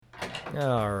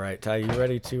All right, Ty, you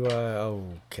ready to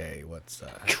okay, what's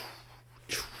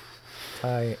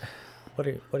Ty, what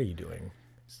are you doing?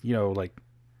 You know, like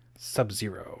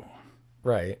Sub-Zero,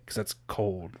 Right. because that's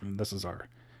cold. And this is our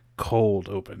cold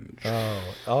open.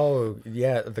 Oh,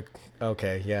 yeah,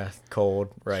 okay, yeah, cold,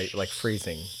 right, like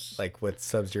freezing, like with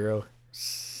Sub-Zero.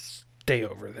 Stay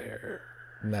over there.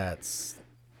 That's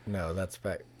no, that's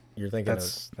back. You're thinking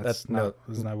That's not,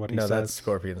 isn't that what he no, says? that's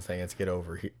Scorpion saying it's get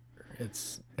over here.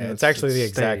 It's No, it's actually the stay.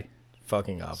 exact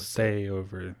fucking opposite. Stay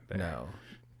over there. No.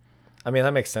 I mean,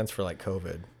 that makes sense for like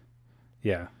COVID.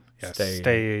 Yeah.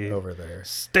 Stay over there.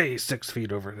 Stay 6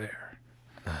 feet over there.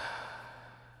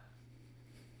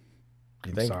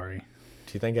 Sorry.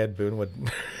 Do you think Ed Boon would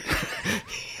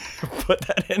put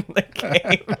that in the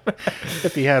game?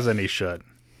 If he has any, should.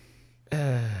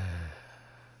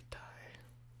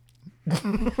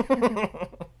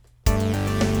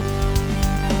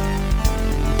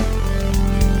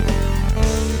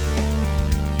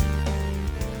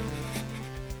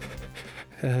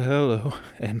 Hello,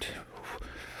 and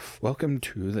welcome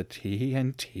to the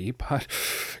TNT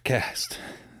Podcast,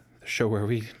 the show where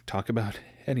we talk about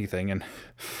anything, and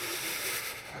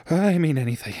I mean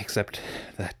anything except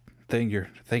that thing you're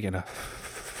thinking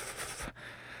of.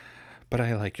 But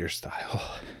I like your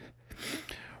style.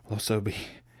 We'll also be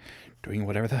doing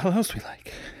whatever the hell else we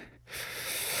like,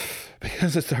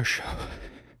 because it's our show,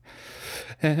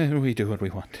 and we do what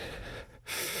we want.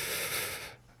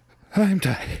 I'm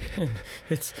tired.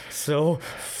 It's so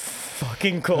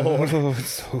fucking cold. Oh,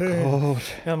 it's so cold.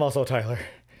 I'm also Tyler.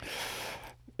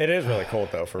 It is really cold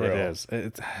though, for real. It is.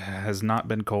 It has not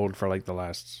been cold for like the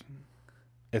last...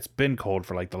 It's been cold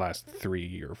for like the last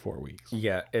 3 or 4 weeks.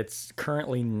 Yeah, it's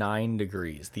currently 9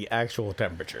 degrees, the actual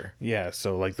temperature. Yeah,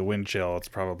 so like the wind chill, it's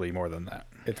probably more than that.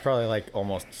 It's probably like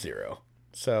almost 0.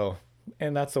 So,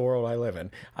 and that's the world I live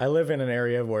in. I live in an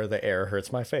area where the air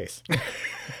hurts my face.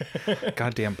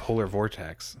 Goddamn polar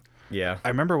vortex. Yeah. I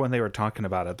remember when they were talking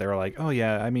about it, they were like, "Oh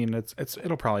yeah, I mean,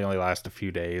 it'll probably only last a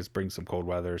few days, bring some cold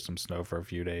weather, some snow for a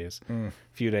few days." A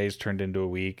few days turned into a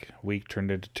week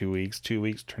turned into 2 weeks, 2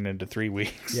 weeks turned into 3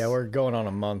 weeks. Yeah, we're going on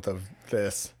a month of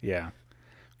this. Yeah.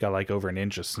 Got like over an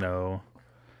inch of snow.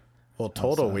 Well,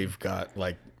 total we've got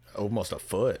like almost a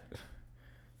foot.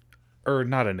 Or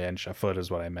not an inch, a foot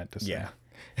is what I meant to say. Yeah.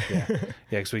 Yeah,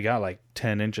 because we got like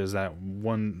 10 inches that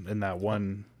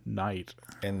one night.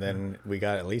 And then we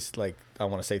got at least like, I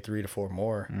want to say 3 to 4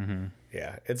 more. Mm-hmm.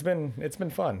 Yeah, it's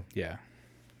been fun. Yeah.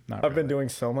 I've been doing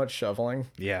so much shoveling.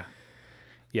 Yeah.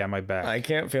 Yeah, my back. I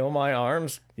can't feel my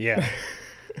arms. Yeah.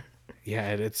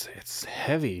 Yeah, it's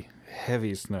heavy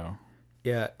snow.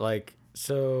 Yeah, like,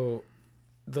 so,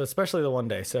 especially the one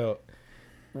day. So,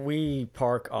 we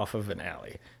park off of an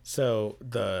alley. So,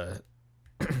 the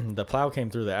plow came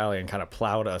through the alley and kind of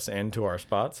plowed us into our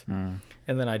spots. And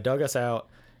then I dug us out.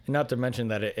 And not to mention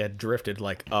that it had drifted,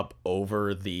 like, up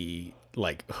over the,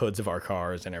 like, hoods of our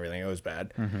cars and everything. It was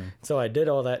bad. So, I did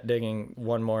all that digging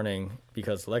one morning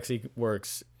because Lexi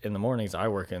works in the mornings. I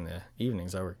work in the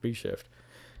evenings. I work B shift.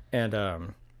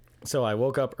 And, so I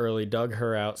woke up early, dug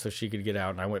her out so she could get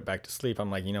out, and I went back to sleep. I'm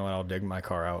like, you know what? I'll dig my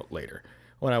car out later.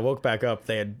 When I woke back up,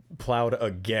 they had plowed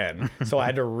again. So I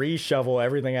had to re-shovel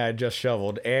everything I had just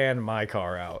shoveled and my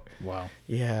car out. Wow.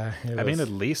 Yeah. I mean, at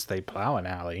least they plow an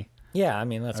alley. Yeah, I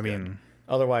mean, that's good.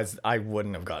 Otherwise, I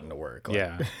wouldn't have gotten to work. Like,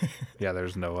 Yeah. Yeah,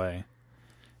 there's no way.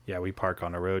 Yeah, we park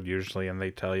on a road usually, and they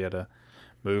tell you to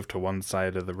move to one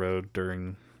side of the road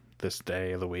during this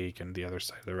day of the week and the other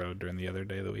side of the road during the other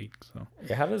day of the week. So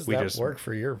yeah, how does that work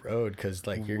for your road? Because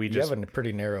like you have a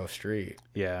pretty narrow street.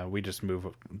 Yeah, we just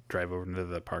drive over into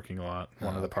the parking lot,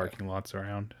 one of the parking lots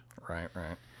around. Right.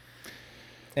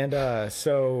 And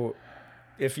so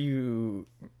if you're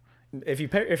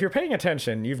paying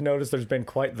attention, you've noticed there's been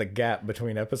quite the gap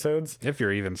between episodes. If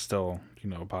you're even still,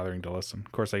 bothering to listen.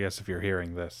 Of course, I guess if you're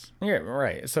hearing this. Yeah,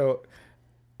 right. So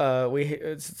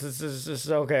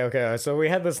okay. So we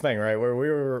had this thing, right, where we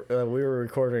were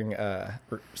recording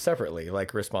separately,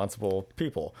 like responsible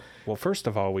people. Well, first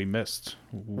of all, we missed.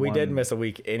 We did miss a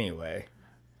week anyway.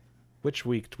 Which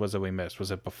week was it we missed? Was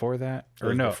it before that?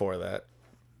 Or no? Before that.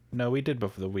 No, we did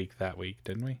before that week,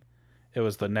 didn't we? It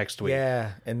was the next week.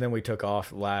 Yeah, and then we took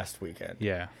off last weekend.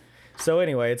 Yeah. So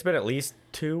anyway, it's been at least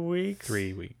 2 weeks.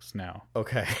 3 weeks now.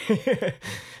 Okay.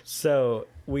 So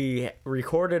we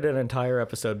recorded an entire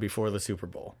episode before the Super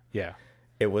Bowl. Yeah.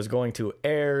 It was going to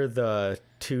air the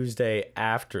Tuesday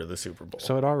after the Super Bowl.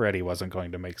 So it already wasn't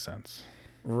going to make sense.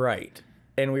 Right.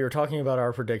 And we were talking about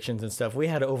our predictions and stuff. We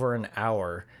had over an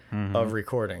hour of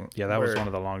recording. Yeah, that was one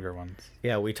of the longer ones.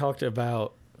 Yeah, we talked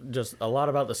about just a lot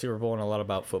about the Super Bowl and a lot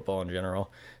about football in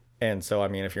general. And so, I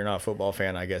mean, if you're not a football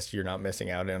fan, I guess you're not missing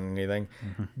out on anything.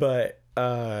 But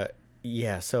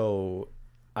yeah, so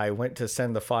I went to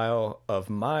send the file of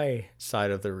my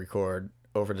side of the record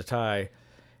over to Ty,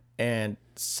 and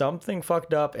something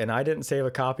fucked up, and I didn't save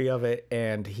a copy of it,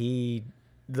 and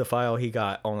the file he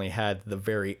got only had the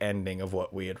very ending of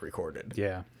what we had recorded.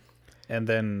 Yeah. And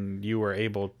then you were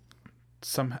able,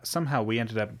 somehow we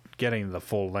ended up getting the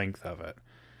full length of it.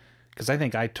 Because I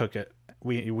think I took it,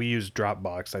 we used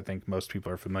Dropbox. I think most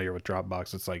people are familiar with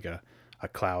Dropbox. It's like a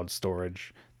cloud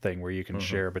storage thing where you can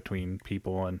share between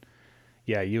people. And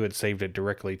yeah, you had saved it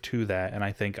directly to that. And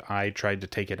I think I tried to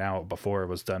take it out before it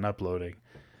was done uploading.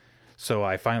 So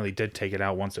I finally did take it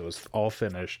out once it was all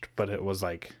finished, but it was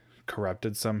like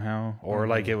corrupted somehow, or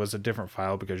like it was a different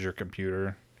file because your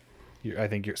computer, I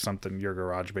think your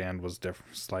GarageBand was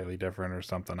slightly different or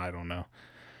something. I don't know.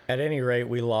 At any rate,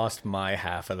 we lost my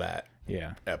half of that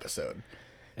Yeah. episode.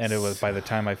 And it was, by the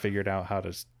time I figured out how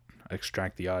to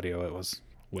extract the audio, it was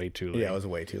way too late. Yeah, it was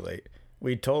way too late.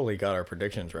 We totally got our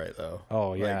predictions right, though.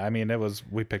 Oh, yeah. I mean,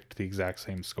 we picked the exact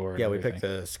same score. Yeah, we picked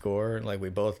the score. Like, we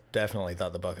both definitely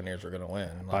thought the Buccaneers were going to win.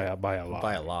 Like, by a lot.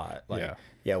 By a lot. Like, Yeah.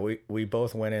 Yeah, we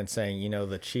both went in saying,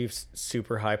 the Chiefs'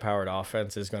 super high-powered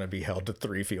offense is going to be held to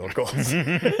 3 field goals.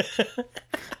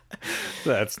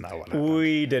 That's not what happened.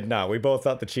 We did not. We both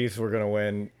thought the Chiefs were going to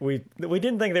win. We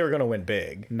didn't think they were going to win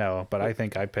big. No, but I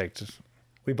think I picked...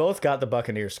 We both got the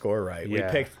Buccaneers score right. Yeah.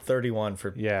 We picked 31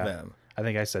 for Yeah. them. I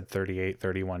think I said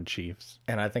 38-31 Chiefs.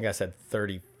 And I think I said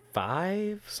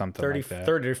 35? Something 30, like that.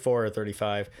 34 or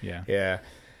 35. Yeah. Yeah.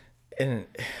 And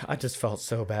I just felt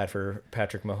so bad for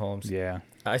Patrick Mahomes. Yeah.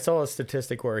 I saw a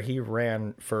statistic where he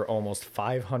ran for almost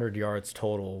 500 yards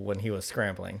total when he was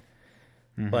scrambling.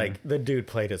 Like, the dude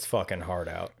played his fucking heart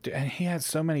out. Dude, and he had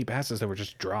so many passes that were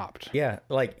just dropped. Yeah,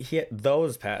 like, he hit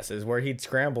those passes where he'd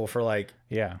scramble for, like,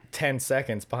 Yeah. 10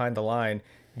 seconds behind the line,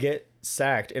 get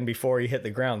sacked, and before he hit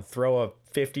the ground, throw a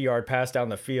 50-yard pass down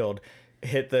the field,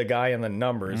 hit the guy in the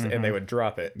numbers, and they would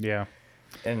drop it. Yeah.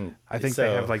 And I think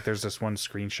they have, like, there's this one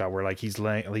screenshot where, like, he's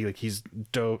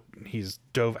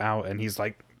dove out and he's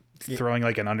like throwing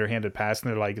like an underhanded pass,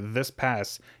 and they're like, this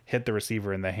pass hit the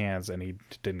receiver in the hands and he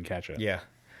didn't catch it. Yeah.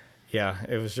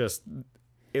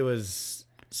 It was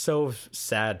so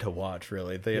sad to watch,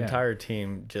 really. The entire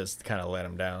team just kind of let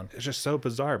him down. It's just so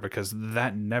bizarre because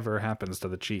that never happens to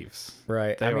the Chiefs.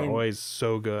 Right. They were always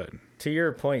so good. To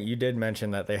your point, you did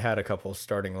mention that they had a couple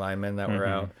starting linemen that were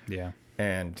out, Yeah.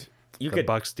 and The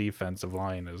Bucs defensive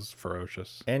line is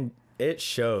ferocious. and it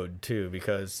showed too,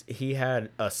 because he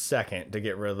had a second to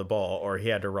get rid of the ball or he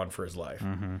had to run for his life.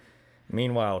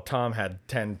 Meanwhile, Tom had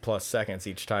 10 plus seconds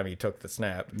each time he took the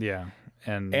snap. Yeah.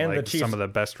 And And like the Chiefs- some of the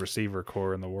best receiver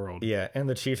core in the world. Yeah, and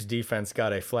the Chiefs defense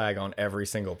got a flag on every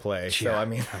single play. So, I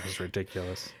mean, that was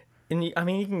ridiculous. and you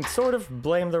can sort of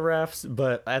blame the refs,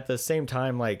 but at the same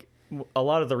time, like, a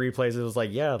lot of the replays, it was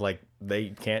like, yeah, like,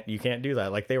 you can't do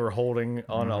that. Like, they were holding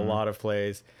on a lot of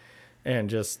plays and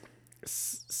just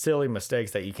silly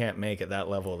mistakes that you can't make at that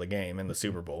level of the game in the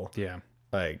Super Bowl. Yeah.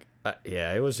 Like,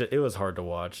 yeah, it was hard to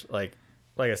watch. Like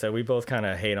I said, we both kind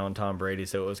of hate on Tom Brady,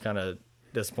 so it was kind of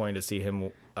disappointing to see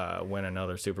him win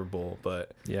another Super Bowl.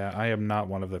 But Yeah, I am not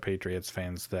one of the Patriots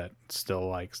fans that still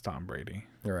likes Tom Brady.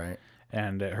 right.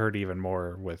 And it hurt even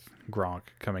more with Gronk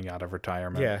coming out of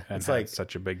retirement. Yeah, and it's had like-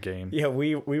 such a big game. Yeah,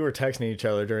 we were texting each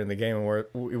other during the game, and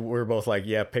we're both like,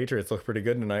 yeah, Patriots look pretty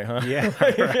good tonight, huh? Yeah,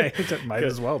 right. It might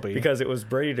as well be. Because it was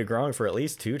Brady to Gronk for at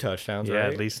least 2 touchdowns, Yeah,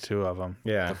 right? at least 2 of them.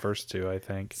 Yeah. The first 2, I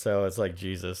think. So it's like,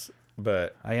 Jesus.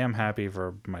 But I am happy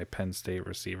for my Penn State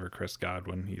receiver, Chris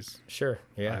Godwin. sure,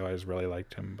 I yeah. always really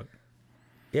liked him, but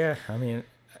Yeah, I mean,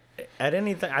 at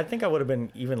anything, I think I would have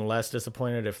been even less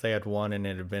disappointed if they had won and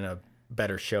it had been a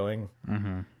better showing.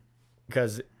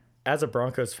 Because as a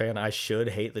Broncos fan, I should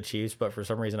hate the Chiefs, but for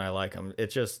some reason I like them.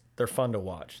 It's just, they're fun to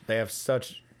watch. They have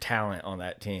such talent on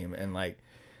that team. And like,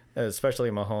 especially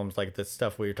Mahomes, like the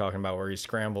stuff we were talking about where he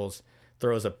scrambles,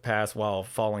 throws a pass while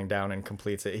falling down and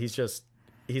completes it.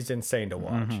 He's insane to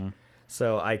watch.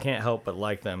 So I can't help but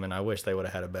like them, and I wish they would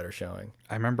have had a better showing.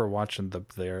 I remember watching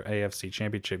their AFC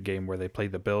Championship game where they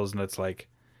played the Bills, and it's like,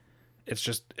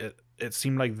 it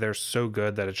seemed like they're so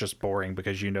good that it's just boring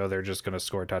because they're just going to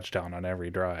score a touchdown on every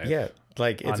drive. Yeah,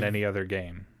 like on any other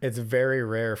game. It's very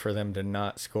rare for them to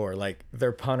not score. Like,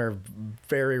 their punter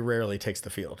very rarely takes the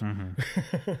field.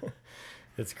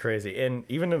 It's crazy. And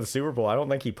even in the Super Bowl, I don't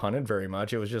think he punted very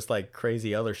much. It was just like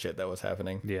crazy other shit that was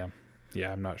happening. Yeah.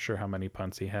 Yeah, I'm not sure how many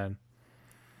punts he had.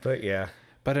 But yeah.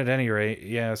 But at any rate,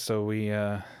 yeah, so we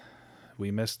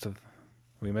missed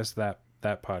that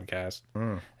podcast.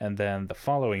 And then the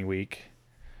following week,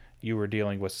 you were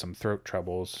dealing with some throat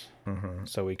troubles,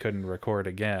 so we couldn't record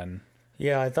again.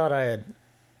 Yeah,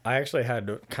 I actually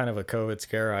had kind of a COVID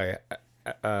scare.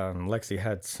 Lexi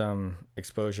had some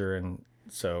exposure, and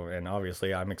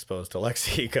obviously I'm exposed to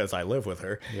Lexi because I live with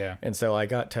her. Yeah. And so I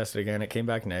got tested again. It came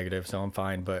back negative, so I'm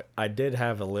fine. But I did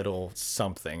have a little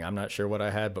something. I'm not sure what I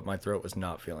had, but my throat was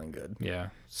not feeling good. Yeah.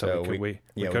 So we we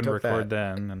couldn't took record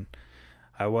that. then, and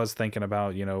I was thinking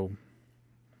about,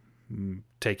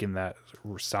 taking that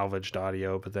salvaged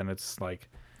audio, but then it's like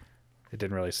it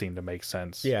didn't really seem to make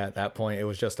sense. Yeah, at that point, it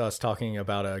was just us talking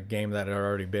about a game that had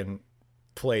already been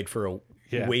played for a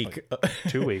week. Like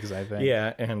 2 weeks, I think.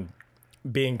 Yeah, and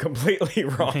being completely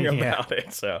wrong about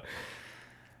it. So,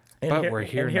 but we're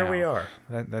here now. Here we are.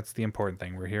 That's the important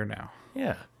thing. We're here now.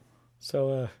 Yeah.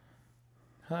 So,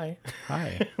 hi.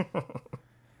 Hi.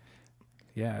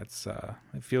 Yeah, it's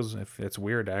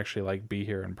weird to actually like be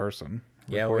here in person.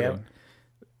 Yeah, recording.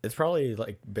 It's probably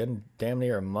like been damn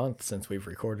near a month since we've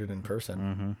recorded in person.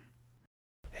 Mm-hmm.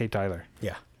 Hey, Tyler.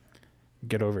 Yeah.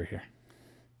 Get over here.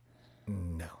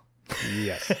 No.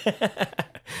 Yes.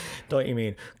 Don't you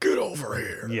mean get over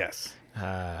here? Yes.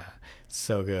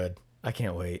 So good. I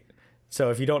can't wait.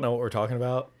 So if you don't know what we're talking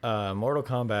about, Mortal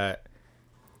Kombat.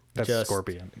 That's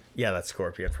Scorpion. Yeah, that's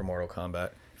Scorpion for Mortal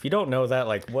Kombat. If you don't know that,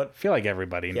 like what? I feel like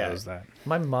everybody knows that.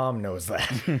 My mom knows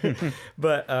that.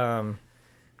 But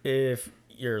if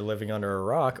you're living under a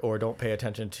rock or don't pay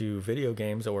attention to video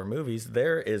games or movies,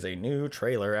 there is a new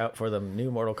trailer out for the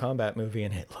new Mortal Kombat movie,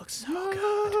 and it looks so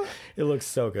good. It looks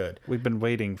so good. We've been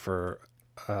waiting for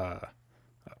an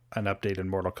updated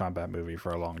Mortal Kombat movie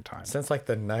for a long time. Since like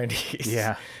the 90s.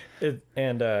 Yeah.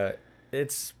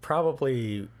 It's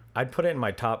probably, I'd put it in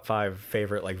my top 5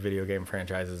 favorite like video game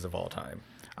franchises of all time.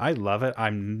 I love it.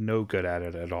 I'm no good at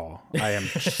it at all.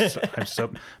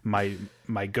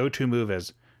 My go-to move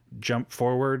is jump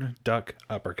forward, duck,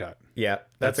 uppercut. Yeah,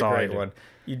 that's a all great one.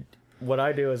 What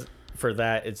I do is for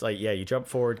that, it's like, you jump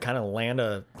forward, kind of land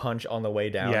a punch on the way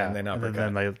down, and then uppercut.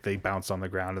 And then they bounce on the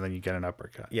ground, and then you get an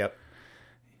uppercut. Yep.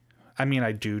 I mean,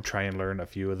 I do try and learn a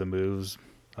few of the moves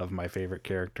of my favorite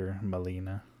character,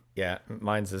 Melina. Yeah,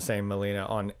 mine's the same, Melina,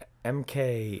 on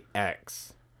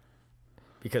MKX.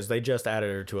 Because they just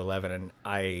added her to 11, and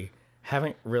I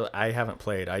haven't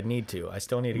played. I need to. I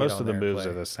still need to. Most get on of the there and moves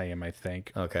play. are the same, I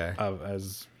think. Okay.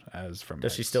 As from.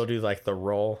 Does she still do like the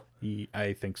roll?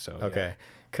 I think so. Okay.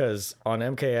 Because on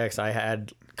MKX, I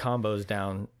had combos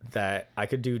down that I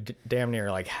could do damn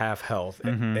near like half health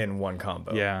in one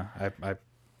combo. Yeah, I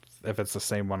if it's the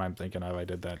same one I'm thinking of, I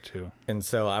did that too. And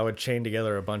so I would chain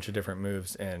together a bunch of different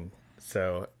moves, and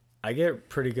so I get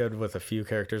pretty good with a few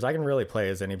characters. I can really play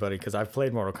as anybody because I've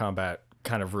played Mortal Kombat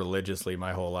kind of religiously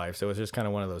my whole life. So it's just kind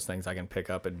of one of those things I can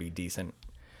pick up and be decent.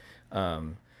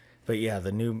 But yeah,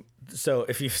 so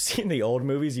if you've seen the old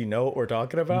movies, you know what we're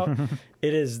talking about.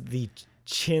 It is the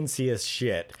chintziest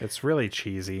shit. It's really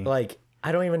cheesy. Like,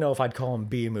 I don't even know if I'd call them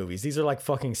B movies. These are like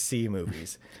fucking C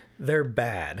movies. They're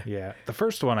bad. Yeah. The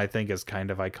first one I think is kind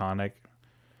of iconic.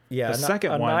 Yeah, The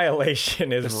second one-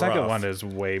 Annihilation is The second rough. one is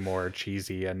way more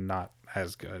cheesy and not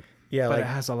as good. Yeah, but like, it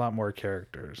has a lot more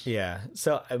characters. yeah.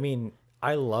 So I mean,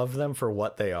 I love them for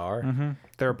what they are,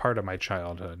 They're a part of my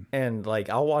childhood. and like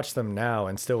I'll watch them now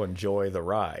and still enjoy the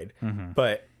ride.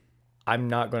 But I'm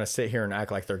not going to sit here and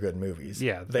act like they're good movies.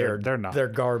 Yeah, they're not. They're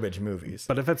garbage movies.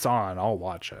 But if it's on, I'll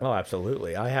watch it. Oh,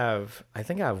 absolutely. I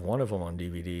think I have one of them on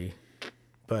DVD.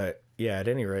 But yeah, at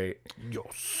any rate, Your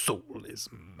soul is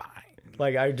mine.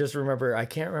 like I just remember, I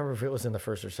can't remember if it was in the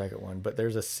first or second one, but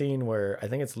there's a scene where I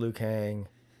think it's Liu Kang.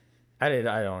 I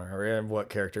don't remember what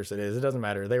characters it is. It doesn't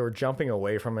matter. They were jumping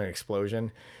away from an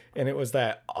explosion, and it was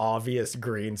that obvious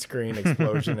green screen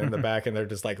explosion in the back, and they're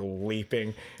just like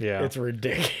leaping. Yeah. It's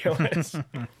ridiculous.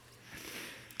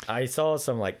 I saw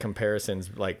some like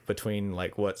comparisons like between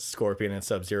like what Scorpion and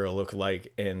Sub-Zero look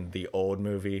like in the old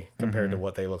movie compared to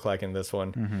what they look like in this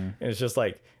one. And it's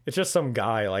just some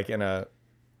guy like in a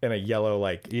yellow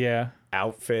like Yeah.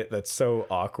 outfit that's so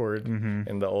awkward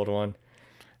in the old one.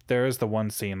 There is the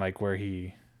one scene like where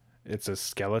it's a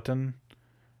skeleton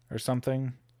or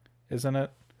something, isn't it?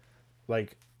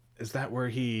 Like, is that where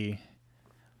he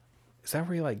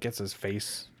like gets his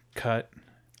face cut?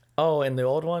 Oh, in the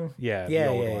old one? Yeah. Yeah, the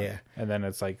old yeah, one. yeah. And then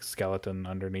it's like skeleton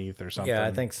underneath or something. Yeah,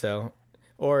 I think so.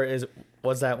 Or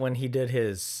was that when he did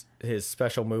his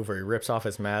special move where he rips off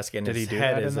his mask and Did he his do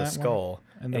head that in is a that one? skull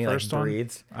In and the he first like one?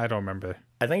 breathes? I don't remember.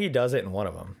 I think he does it in one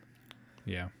of them.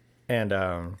 Yeah. And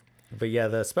but yeah,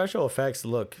 the special effects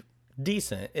look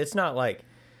decent. It's not like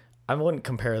I wouldn't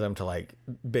compare them to like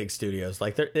big studios.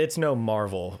 Like it's no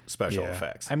Marvel special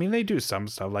effects. I mean, they do some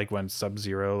stuff like when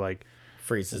Sub-Zero like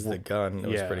freezes the gun. It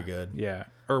was pretty good. Yeah.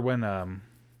 Or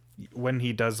when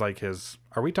he does like his,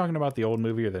 are we talking about the old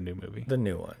movie or the new movie? The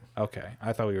new one. Okay.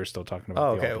 I thought we were still talking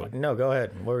Oh, about the okay. old one. No, go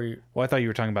ahead. What were you? Well, I thought you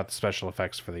were talking about the special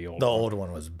effects for the old The one. old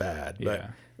one was bad. But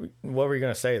Yeah. what were you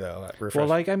gonna say though? Refresh. Well,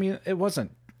 like, I mean, it was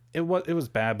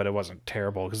bad, but it wasn't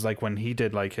terrible. Because like when he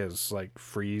did like his like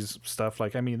freeze stuff,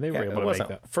 like, I mean, they were it able to make wasn't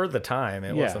that. for the time.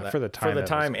 It Yeah, wasn't that, for the time it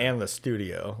was and the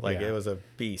studio. Like Yeah. it was a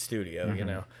B studio, you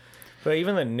know. But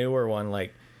even the newer one,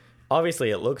 like obviously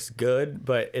it looks good,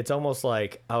 but it's almost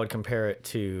like I would compare it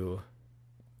to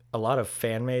a lot of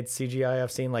fan made CGI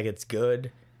I've seen. Like it's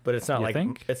good, but it's not You like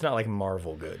think? it's not like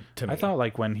Marvel good to me. I thought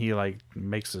like when he like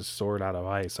makes his sword out of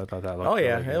ice, I thought that looked Oh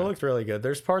yeah, really it good. looked really good.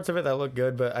 There's parts of it that look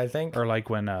good, but I think Or like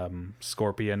when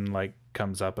Scorpion like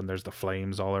comes up and there's the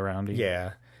flames all around him.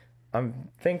 yeah, I'm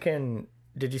thinking.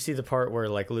 Did you see the part where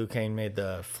like Liu Kang made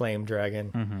the flame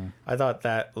dragon? Mm-hmm. I thought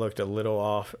that looked a little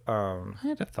off. I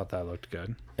thought that looked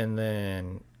good. And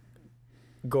then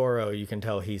Goro, you can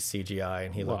tell he's CGI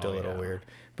and he looked a Well, little yeah. weird.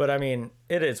 But I mean,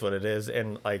 it is what it is.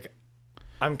 And like,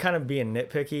 I'm kind of being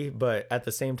nitpicky, but at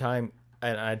the same time,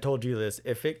 and I told you this,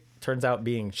 if it turns out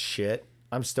being shit,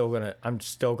 I'm still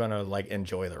gonna like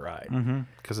enjoy the ride.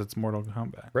 Because it's Mortal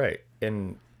Kombat. Right.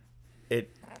 And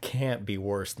it can't be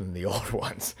worse than the old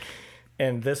ones.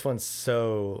 And this one's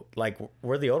so like,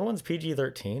 were the old ones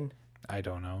PG-13? I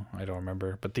don't know. I don't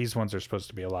remember. But these ones are supposed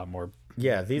to be a lot more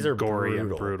Yeah, these are gory brutal.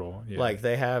 and brutal. Yeah. Like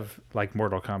they have, like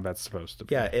Mortal Kombat's supposed to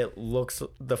be. yeah,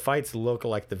 the fights look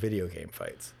like the video game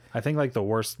fights. I think like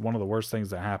one of the worst things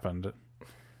that happened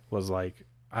was like,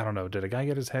 I don't know, did a guy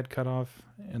get his head cut off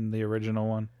in the original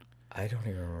one? I don't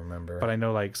even remember. But I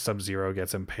know like Sub-Zero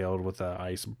gets impaled with a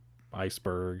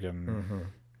iceberg and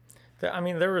I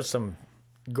mean, there were some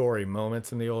gory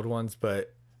moments in the old ones,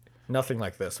 but nothing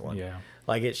like this one. yeah.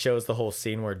 Like it shows the whole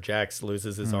scene where Jax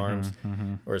loses his arms,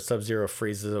 or Sub-Zero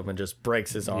freezes him and just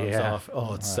breaks his arms Yeah. off.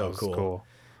 Oh, it's That so was cool.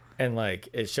 And like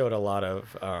it showed a lot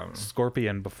of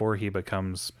Scorpion before he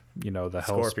becomes, the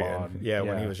Scorpion. Hellspawn. Yeah,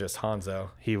 when he was just Hanzo.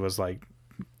 he was like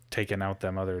taking out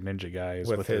them other ninja guys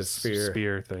With with, his his spear.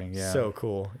 spear thing. Yeah. So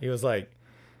cool. He was like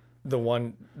the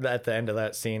one at the end of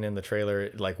that scene in the trailer,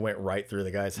 it like went right through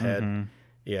the guy's head.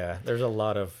 Yeah, there's a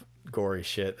lot of gory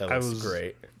shit that looks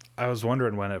great. I was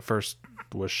wondering when it first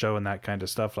was showing that kind of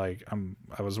stuff, like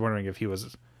I was wondering if it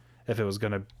was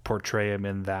going to portray him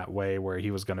in that way where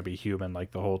he was going to be human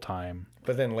like the whole time.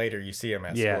 But then later you see him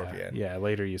as Yeah. Scorpion. Yeah.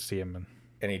 Later you see him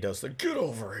And he does the get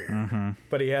over here.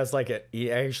 But he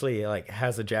actually like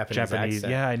has a Japanese accent.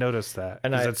 Yeah, I noticed that.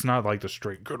 And Because it's not like the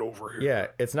straight get over here. Yeah,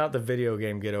 it's not the video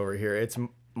game get over here. It's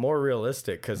more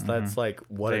realistic because that's like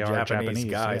what They a are Japanese Japanese,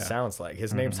 guy yeah. sounds like.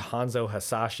 His name's Hanzo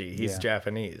Hasashi. He's Yeah.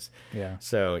 Japanese. Yeah.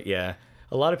 So yeah,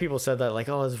 a lot of people said that like,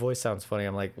 oh, his voice sounds funny.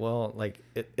 I'm like, well, like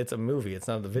it's a movie. It's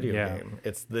not the video Yeah. game.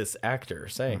 It's this actor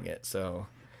saying it. So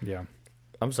Yeah.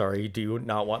 I'm sorry. Do you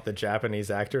not want the Japanese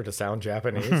actor to sound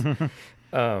Japanese?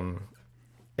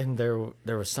 And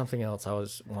there was something else I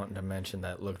was wanting to mention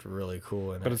that looked really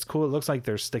cool. But it's cool. It looks like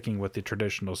they're sticking with the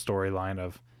traditional storyline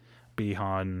of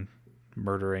Bihan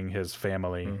murdering his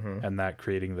family and that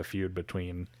creating the feud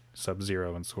between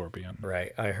Sub-Zero and Scorpion.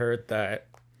 right. I heard that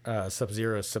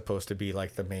Sub-Zero is supposed to be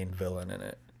like the main villain in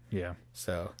it. Yeah.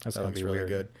 So That's that gonna looks be really weird.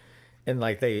 good. And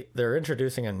like they're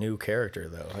introducing a new character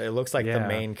though. It looks like the Yeah.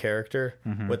 main character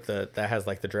with that has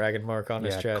like the dragon mark on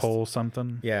his Yeah. chest. Cole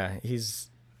something. Yeah, he's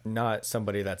not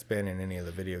somebody that's been in any of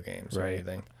the video games or Right.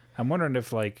 anything. I'm wondering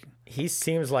if like, He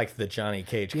seems like the Johnny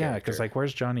Cage yeah, character. because like,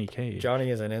 where's Johnny Cage? Johnny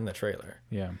isn't in the trailer.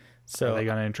 Yeah. So Are they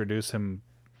gonna introduce him?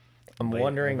 I'm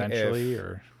wondering eventually, if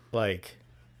or like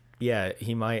yeah,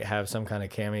 he might have some kind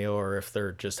of cameo or if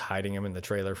they're just hiding him in the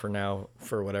trailer for now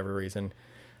for whatever reason.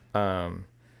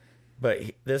 But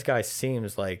this guy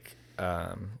seems like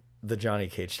the Johnny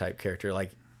Cage type character.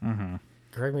 Like,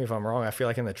 correct me if I'm wrong. I feel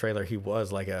like in the trailer he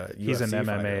was like a UFC he's an MMA,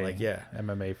 fighter. Like, yeah,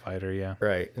 MMA fighter. Yeah.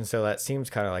 right. And so that seems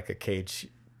kind of like a Cage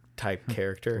type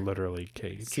character. Literally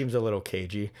Cage. Seems a little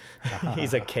cagey.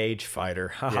 He's a cage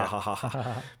fighter.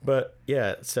 But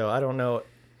yeah, so I don't know.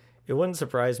 It wouldn't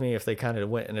surprise me if they kind of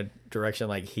went in a direction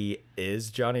like he is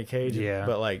Johnny Cage. Yeah.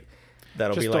 But like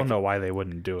that'll Just be don't like know why they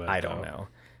wouldn't do it. I don't though. know.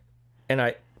 And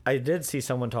I did see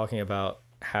someone talking about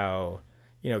how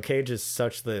Cage is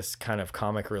such this kind of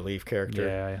comic relief character.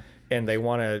 Yeah. And they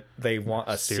want a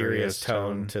serious Serious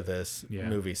tone tone. to this Yeah.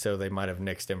 movie, so they might have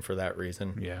nixed him for that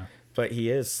reason. Yeah. But he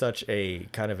is such a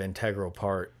kind of integral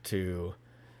part to.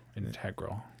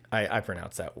 Integral. I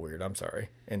pronounce that weird. I'm sorry.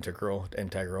 Integral,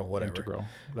 whatever. Integral.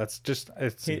 That's just,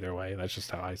 it's either way. That's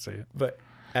just how I say it. But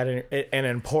at an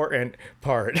important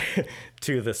part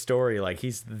to the story, like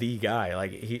he's the guy.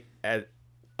 Like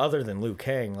other than Liu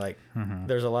Kang, like Mm-hmm.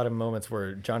 there's a lot of moments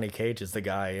where Johnny Cage is the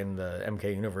guy in the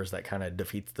MK universe that kind of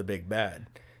defeats the big bad,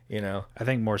 you know? I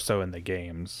think more so in the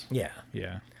games. Yeah.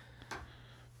 Yeah.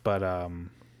 But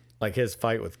Like his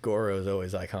fight with Goro is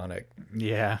always iconic.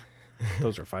 yeah.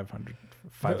 Those are 500.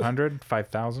 500?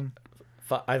 5,000?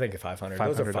 I think 500.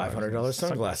 Those are $500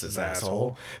 sunglasses,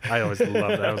 asshole. I always loved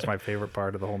that. That was my favorite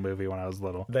part of the whole movie when I was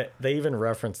little. They even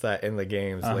reference that in the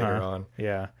games later on.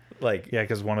 Yeah. Like, Yeah,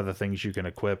 because one of the things you can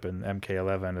equip in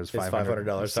MK11 is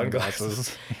 $500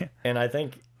 sunglasses. And I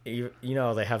think you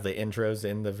know they have the intros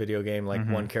in the video game. Like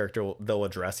one character they'll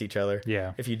address each other.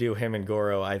 Yeah. If you do him and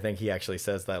Goro, I think he actually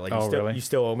says that. Like, Oh, really? you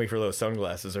still owe me for those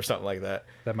sunglasses or something like that.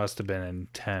 That must have been in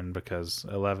 10 because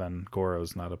 11,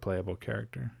 Goro's not a playable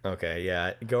character. Okay,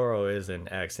 yeah, Goro is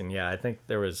in X, and yeah, I think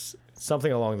there was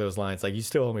something along those lines. Like, you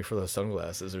still owe me for those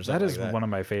sunglasses or something. That is like that. one of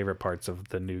my favorite parts of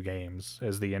the new games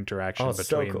is the interaction Oh, it's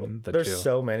so between cool. the There's two.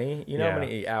 so many. You know how Yeah.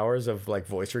 many hours of like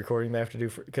voice recording they have to do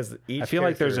for because each. I feel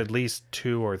like there's character- at least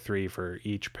 2 or 3 for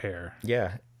each pair.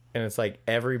 yeah, and it's like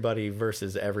everybody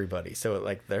versus everybody. So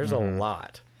like there's Mm-hmm. a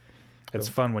lot. It's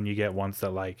fun when you get ones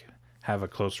that like have a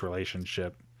close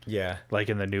relationship, Yeah, like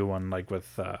in the new one, like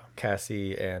with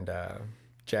Cassie and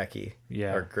Jackie.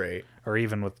 Yeah. are great. or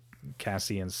even with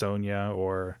Cassie and Sonya,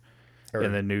 or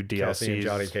in the new Cassie and DLCs.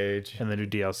 Johnny Cage. In the new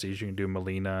DLCs, you can do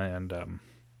Melina and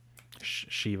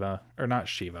Shiva, or not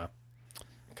Shiva.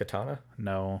 Katana.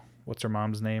 No, what's her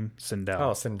mom's name? Sindel.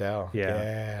 Oh, Sindel. Yeah.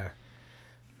 yeah,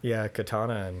 yeah.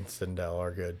 Katana and Sindel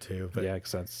are good too. But yeah,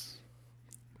 because that's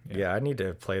yeah, I need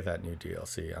to play that new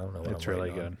DLC. I don't know what it's I'm really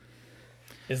waiting good. on.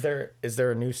 Is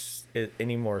there a new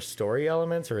any more story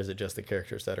elements, or is it just the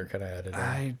characters that are kind of added in?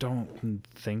 I don't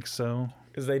think so.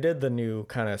 Because they did the new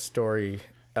kind of story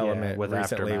element with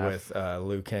recently Aftermath. with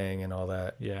Liu Kang and all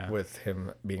that. Yeah. With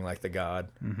him being like the god.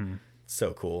 Mm-hmm.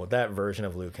 So cool. That version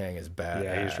of Liu Kang is badass.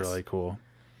 Yeah, he's really cool.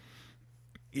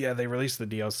 Yeah, they released the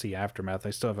DLC Aftermath. I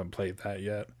still haven't played that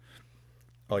yet.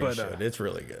 Oh, you but, should. It's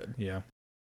really good. Yeah.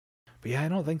 But yeah, I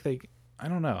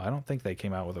don't know. I don't think they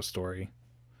came out with a story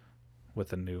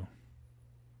with a new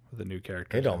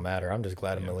character. It don't matter. I'm just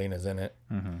glad Melina's in it.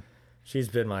 Mm-hmm. She's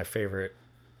been my favorite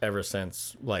ever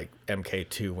since like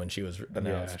MK2 when she was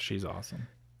announced. Yeah, she's awesome.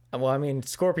 Well, I mean,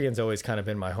 Scorpion's always kind of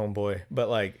been my homeboy, but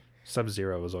like,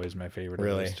 Sub-Zero was always my favorite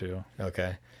Really? of those two.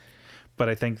 okay. But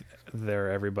I think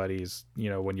they're everybody's,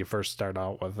 when you first start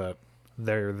out with it,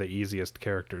 they're the easiest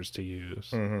characters to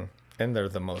use. Mm-hmm. And they're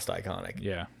the most iconic.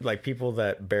 Yeah. Like, people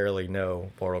that barely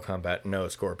know Mortal Kombat know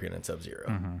Scorpion and Sub-Zero.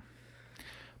 Mm-hmm.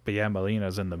 But yeah,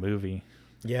 Melina's in the movie.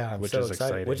 Yeah, I'm Which so is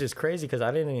excited. exciting. Which is crazy because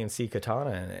I didn't even see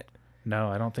Katana in it. No,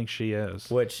 I don't think she is.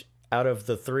 Which, out of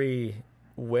the 3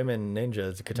 women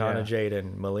ninjas, Katana, Yeah. Jade,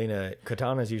 and Melina,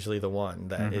 Katana's usually the one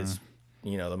that is,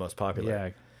 the most popular. Yeah,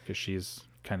 because she's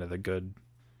kind of the good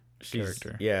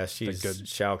character. Yeah, she's good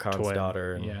Shao Kahn's twin.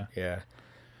 daughter. And, Yeah.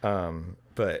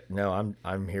 But no,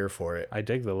 I'm here for it. I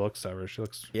dig the looks of her. She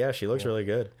looks, Yeah, she looks really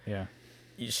good. yeah,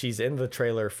 She's in the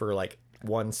trailer for like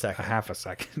 1 a second. half a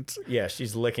second. Yeah,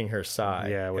 she's licking her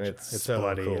side. Yeah, which and it's so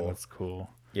bloody cool. and it's cool.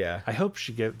 Yeah, I hope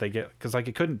they get, because like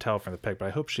I couldn't tell from the pic, but I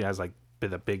hope she has like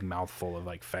the big mouthful of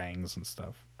like fangs and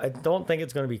stuff. I don't think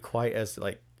it's going to be quite as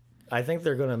like. I think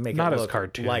they're going to make Not it as look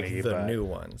cartoony, like the but- new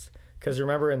ones. Because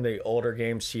remember in the older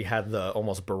games, she had the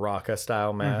almost Baraka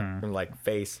style mask Mm-hmm. and like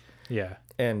face. Yeah,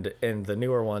 And in the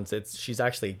newer ones, she's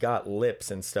actually got lips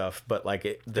and stuff, but like the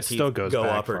It teeth still goes go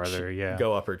back up her farther, yeah.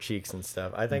 go up her cheeks and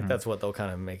stuff. I think that's what they'll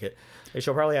kind of make it.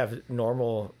 She'll probably have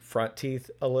normal front teeth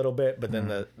a little bit, but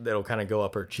then it'll kind of go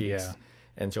up her cheeks, Yeah.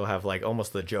 and she'll have like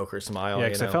almost the Joker smile. yeah, you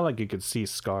because know? I felt like you could see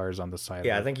scars on the side.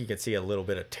 Yeah, I of it. think you could see a little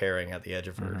bit of tearing at the edge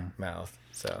of her mouth.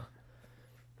 So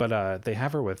But they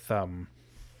have her with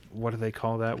what do they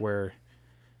call that? Where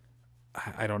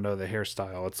I don't know the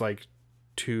hairstyle. It's like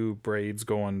 2 braids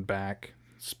going back,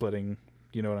 splitting.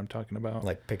 You know what I'm talking about?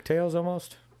 like pigtails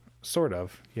almost. Sort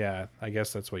of. Yeah, I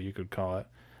guess that's what you could call it.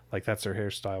 Like that's her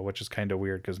hairstyle, which is kind of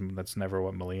weird because that's never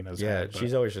what Melina's. Yeah, had, but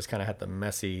she's always just kind of had the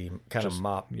messy kind of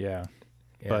mop. yeah.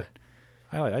 Yeah. But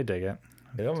I dig it.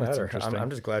 It don't It's matter. interesting. I'm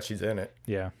just glad she's in it.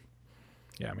 Yeah.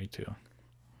 Yeah, me too.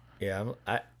 Yeah,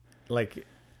 I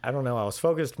don't know. I was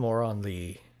focused more on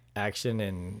the action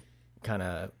and kind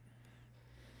of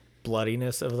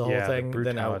bloodiness of the whole Yeah, the thing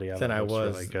brutality of than it I was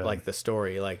was really good. like the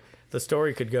story. Like the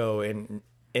story could go in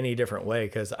any different way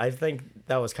because I think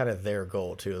that was kind of their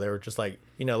goal too. They were just like,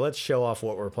 let's show off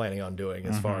what we're planning on doing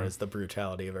as far as the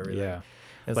brutality of everything. Yeah.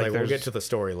 It's Like, like we'll get there's- to the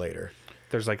story later.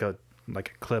 There's like a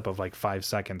clip of like 5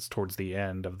 seconds towards the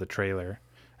end of the trailer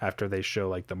after they show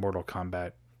like the Mortal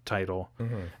Kombat title,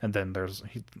 and then there's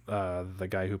the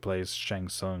guy who plays Shang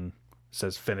Tsung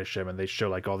says finish him, and they show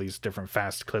like all these different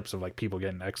fast clips of like people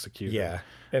getting executed. Yeah.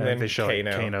 And And then they show like,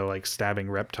 Kano. Kano like stabbing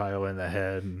Reptile in the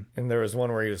head. And there was one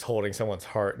where he was holding someone's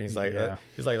heart, and he's like, Yeah.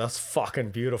 that's fucking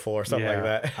beautiful, or something like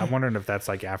that. I'm wondering if that's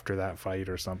like after that fight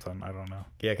or something. I don't know.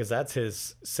 Yeah, because that's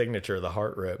his signature, the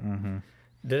heart rip. Mm-hmm.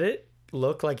 Did it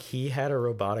look like he had a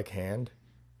robotic hand,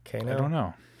 Kano? I don't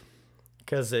know.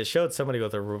 Because it showed somebody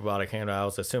with a robotic hand. I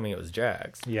was assuming it was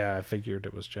Jax, Yeah, I figured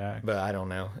it was Jack. but I don't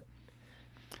know.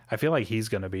 I feel like he's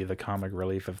going to be the comic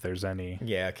relief if there's any.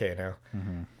 Yeah, Kano.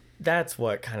 That's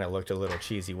what kind of looked a little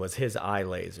cheesy, was his eye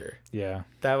laser. Yeah.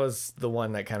 That was the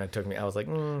one that kind of took me. I was like,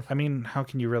 I mean, how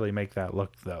can you really make that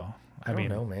look, though? I don't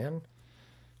know, man.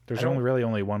 There's I don't-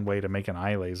 only one way to make an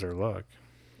eye laser look.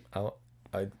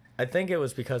 I think it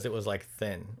was because it was like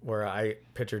thin, where I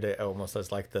pictured it almost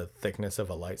as like the thickness of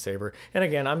a lightsaber. And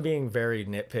again, I'm being very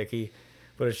nitpicky,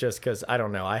 but it's just because I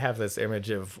don't know. I have this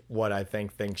image of what I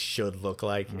think things should look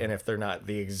like, and if they're not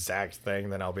the exact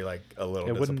thing, then I'll be like a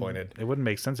little disappointed. It wouldn't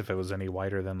make sense if it was any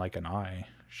wider than like an eye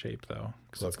shape, though,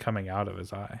 because it's coming out of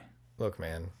his eye. Look,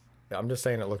 man, I'm just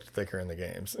saying it looked thicker in the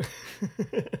games.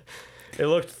 It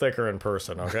looked thicker in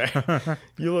person, okay?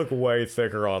 You look way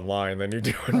thicker online than you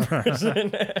do in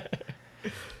person.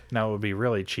 Now it would be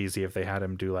really cheesy if they had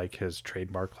him do like his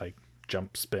trademark like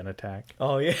jump spin attack.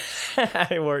 Oh yeah,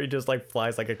 where he just like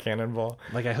flies like a cannonball.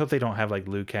 Like I hope they don't have like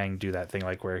Liu Kang do that thing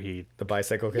like where he The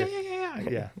bicycle kick.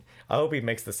 yeah. I hope he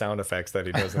makes the sound effects that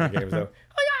he does in the games though.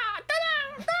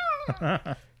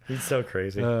 He's so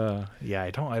crazy. Yeah,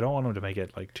 I don't want him to make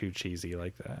it like too cheesy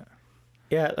like that.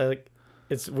 Yeah, like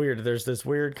it's weird. There's this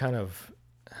weird kind of,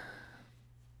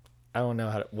 I don't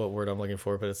know what word I'm looking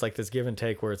for, but it's like this give and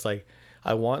take where it's like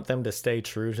I want them to stay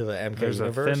true to the MK There's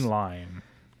universe, a thin line.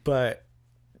 but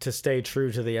to stay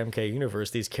true to the MK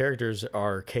universe, these characters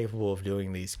are capable of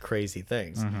doing these crazy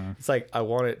things. It's like I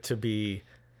want it to be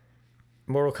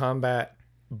Mortal Kombat,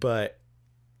 but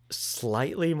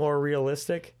slightly more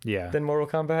realistic Yeah. than Mortal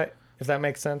Kombat, if that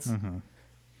makes sense.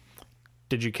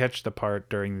 Did you catch the part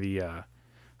during the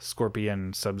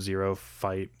Scorpion Sub-Zero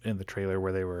fight in the trailer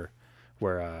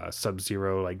where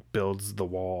Sub-Zero like builds the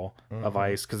wall of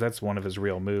ice, because that's one of his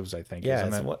real moves, I think. Yeah,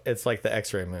 isn't it? it's like the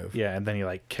X-ray move. Yeah, and then he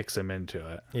like kicks him into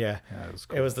it. Yeah. Yeah, it was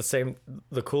cool. It was the same.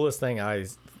 The coolest thing I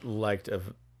liked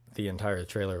of the entire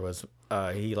trailer was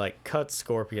he like cuts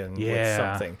Scorpion with Yeah.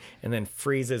 something and then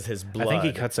freezes his blood. I think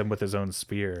he cuts him with his own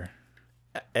spear.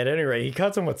 At any rate, he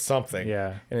cuts him with something.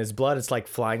 Yeah. And his blood is like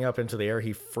flying up into the air.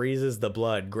 He freezes the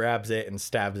blood, grabs it, and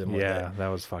stabs him with it. Yeah, that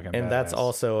was fucking And that's badass.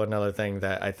 also another thing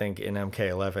that I think in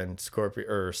MK11, Scorpion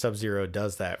or Sub-Zero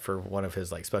does that for one of his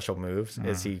like special moves,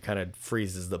 is he kind of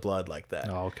freezes the blood like that.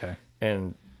 Oh, okay.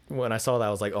 And when I saw that,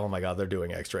 I was like, oh my God, they're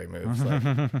doing X-ray moves. Like,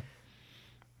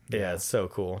 yeah, it's so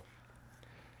cool.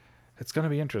 It's going to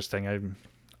be interesting.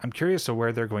 I'm curious to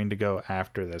where they're going to go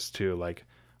after this too. Like,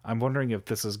 I'm wondering if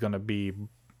this is going to be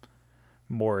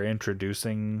more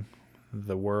introducing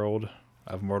the world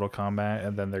of Mortal Kombat,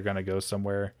 and then they're going to go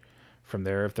somewhere from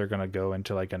there. If they're going to go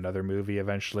into like another movie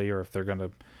eventually, or if they're going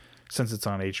to, since it's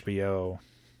on HBO,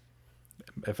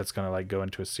 if it's going to like go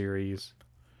into a series.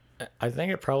 I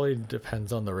think it probably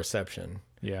depends on the reception.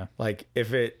 Yeah. Like,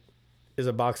 if it is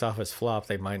a box office flop,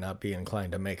 they might not be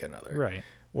inclined to make another. Right.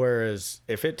 Whereas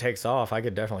if it takes off, I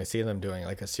could definitely see them doing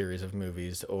like a series of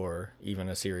movies, or even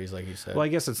a series, like you said. Well, I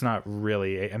guess it's not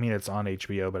really. I mean, it's on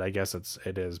HBO, but I guess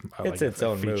it is. It's like its a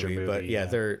own feature movie, but yeah,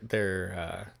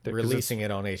 they're releasing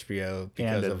it on HBO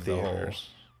because in of the whole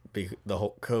theaters. the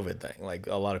whole COVID thing. Like,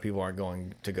 a lot of people aren't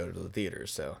going to go to the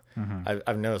theaters, so Mm-hmm.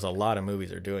 I've noticed a lot of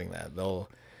movies are doing that. They'll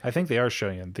I think they are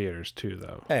showing it in theaters too,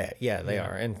 though. yeah, they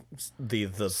are, and the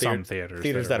Some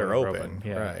theaters that are open,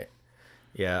 yeah. right?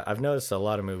 Yeah, I've noticed a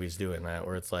lot of movies doing that,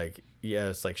 where it's like, yeah,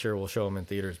 it's like, sure, we'll show them in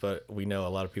theaters, but we know a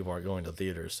lot of people aren't going to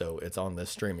theaters, so it's on this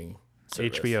streaming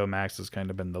service. HBO Max has kind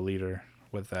of been the leader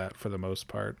with that for the most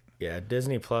part. Yeah,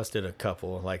 Disney Plus did a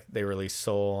couple. Like, they released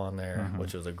Soul on there, Mm-hmm.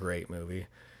 which was a great movie,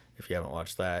 if you haven't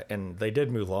watched that. And they did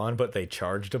Mulan, but they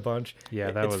charged a bunch. Yeah,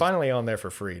 It's finally on there for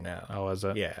free now. Oh, is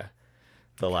it? Yeah,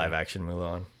 the live action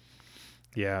Mulan.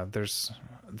 Yeah, there's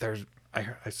I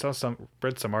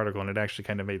read some article, and it actually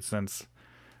kind of made sense,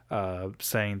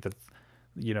 saying that,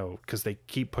 you know, because they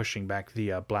keep pushing back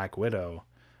the Black Widow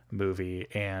movie,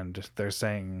 and they're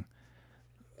saying,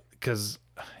 because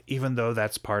even though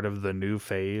that's part of the new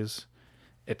phase,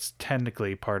 it's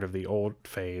technically part of the old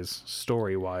phase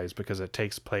story wise, because it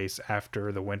takes place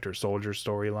after the Winter Soldier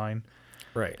storyline.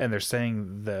 Right. And they're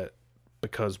saying that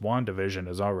because WandaVision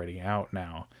is already out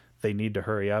now, they need to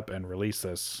hurry up and release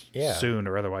this soon,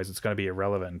 or otherwise it's going to be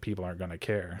irrelevant and people aren't going to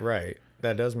care. Right.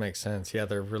 That does make sense. Yeah,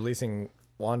 they're releasing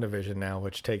WandaVision now,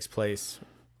 which takes place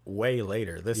way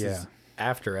later. This Yeah. is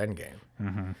after Endgame.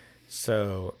 Mm-hmm.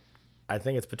 So I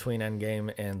think it's between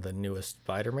Endgame and the newest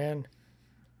Spider-Man.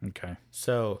 Okay.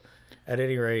 So at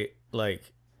any rate, like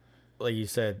you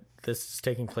said, this is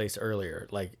taking place earlier.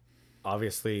 Like,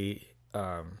 obviously,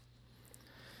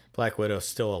 Black Widow's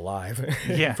still alive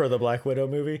Yeah. for the Black Widow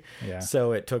movie. Yeah.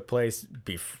 So it took place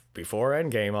before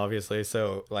Endgame, obviously.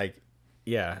 So, like,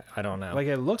 yeah, I don't know. Like,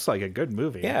 it looks like a good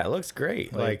movie. Yeah, it looks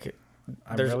great. Like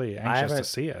I'm there's- really I anxious to haven't-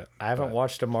 see it. I haven't but-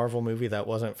 watched a Marvel movie that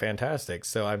wasn't fantastic.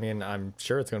 So, I mean, I'm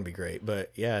sure it's going to be great.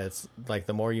 But yeah, it's like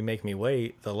the more you make me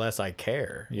wait, the less I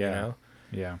care. Yeah. You know?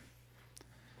 Yeah.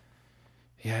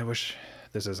 Yeah, I wish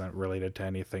this isn't related to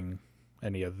anything,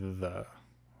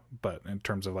 but in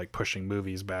terms of like pushing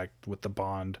movies back with the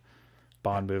Bond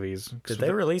movies. Did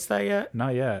they release that yet?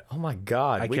 Not yet. Oh my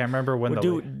God. I can't remember when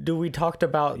do we talked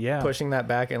about Yeah. pushing that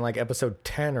back in like episode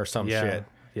 10 or some yeah. shit?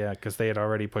 Yeah, because they had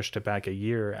already pushed it back a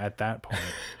year at that point.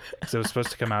 So it was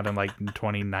supposed to come out in like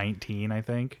 2019, I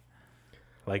think.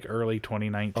 Like early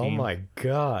 2019. Oh my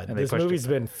God. And they This pushed it movie's back.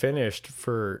 been finished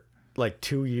for like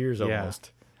 2 years Yeah.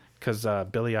 almost. Because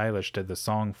Billie Eilish did the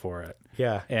song for it.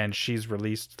 Yeah. And she's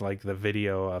released like the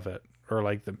video of it, or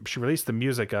like she released the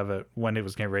music of it when it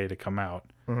was getting ready to come out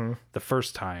the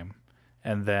first time.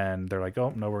 And then they're like,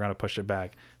 oh, no, we're going to push it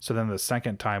back. So then the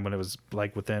second time, when it was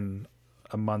like within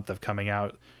a month of coming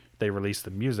out, they released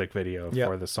the music video Yep.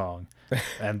 for the song.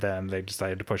 And then they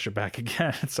decided to push it back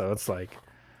again. So it's like,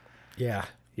 Yeah.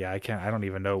 yeah, I don't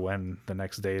even know when the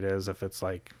next date is, if it's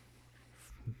like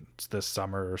it's this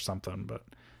summer or something, but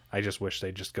I just wish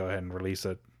they'd just go ahead and release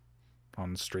it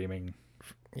on streaming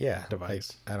Yeah.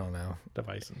 Device. Like, I don't know.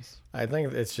 devices. I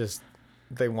think it's just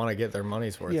they want to get their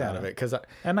money's worth Yeah. out of it. Cause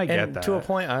And I get that. to a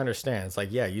point, I understand. It's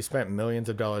like, yeah, you spent millions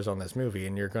of dollars on this movie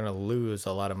and you're going to lose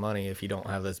a lot of money if you don't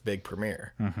have this big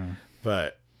premiere. Mm-hmm.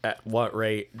 But at what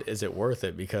rate is it worth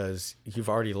it? Because you've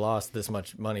already lost this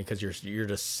much money because you're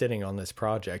just sitting on this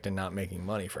project and not making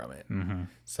money from it. Mm-hmm.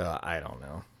 So I don't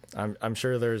know. I'm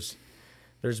sure there's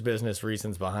business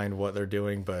reasons behind what they're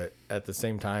doing, but at the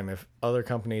same time, if other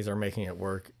companies are making it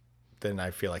work, then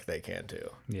I feel like they can too.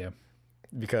 Yeah.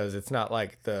 Because it's not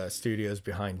like the studios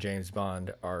behind James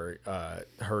Bond are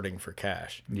hurting for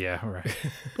cash. Yeah, right.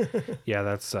 Yeah,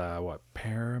 that's what,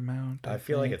 Paramount? I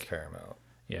feel like think? it's Paramount.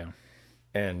 Yeah.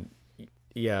 And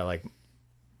yeah, like,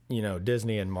 you know,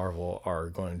 Disney and Marvel are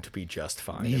going to be just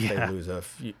fine if Yeah.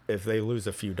 they lose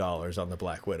a few dollars on the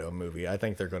Black Widow movie. I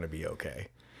think they're going to be okay.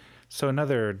 So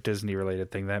another Disney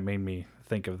related thing that made me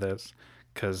think of this,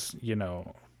 because, you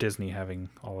know, Disney having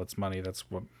all its money, that's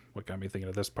what got me thinking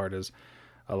of this part, is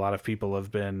a lot of people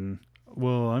have been,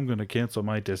 well, I'm going to cancel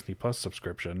my Disney Plus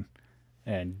subscription.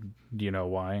 And do you know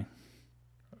why?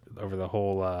 Over the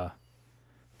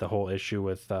whole issue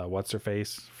with what's her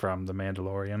face from The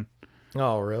Mandalorian.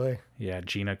 Oh, really? Yeah,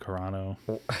 Gina Carano.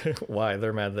 Why?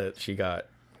 They're mad that she got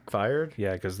fired?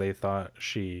 Yeah, because they thought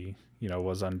she, you know,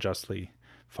 was unjustly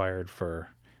fired for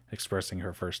expressing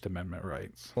her First Amendment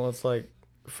rights. Well, it's like,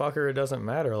 fuck her, it doesn't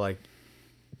matter. Like,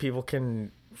 people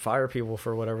can fire people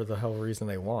for whatever the hell reason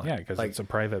they want. Yeah, because like, it's a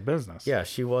private business. yeah,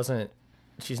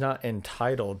 she's not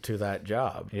entitled to that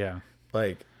job. Yeah.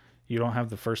 Like, You don't have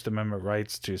the First Amendment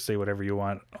rights to say whatever you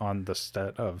want on the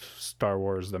set of Star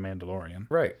Wars The Mandalorian.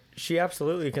 right. She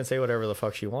absolutely can say whatever the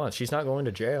fuck she wants. She's not going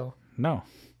to jail. No.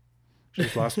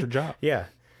 She's lost her job. Yeah.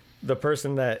 The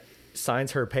person that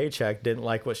signs her paycheck didn't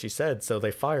like what she said, so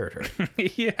they fired her.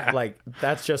 Yeah. Like,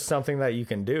 that's just something that you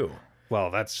can do.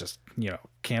 Well, that's just, you know,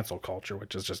 cancel culture,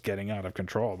 which is just getting out of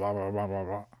control. Blah, blah, blah, blah,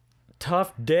 blah.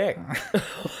 Tough dick.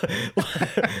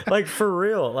 Like, for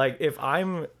real. Like, if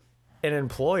I'm an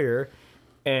employer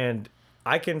and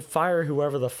I can fire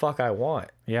whoever the fuck I want.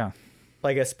 Yeah.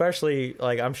 Like, especially,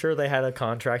 like, I'm sure they had a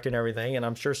contract and everything, and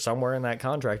I'm sure somewhere in that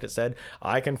contract it said,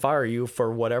 I can fire you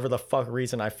for whatever the fuck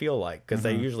reason I feel like, because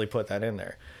they usually put that in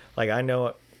there. Like, I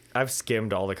know I've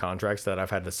skimmed all the contracts that I've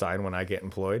had to sign when I get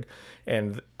employed,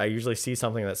 and I usually see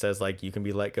something that says, like, you can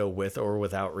be let go with or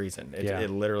without reason. It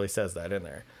literally says that in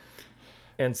there.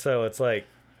 And so it's like...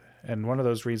 And one of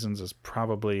those reasons is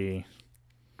probably,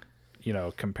 you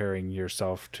know, comparing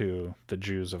yourself to the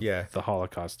Jews of the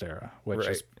Holocaust era, which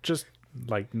is just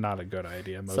like not a good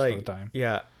idea most of the time.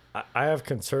 Yeah, I have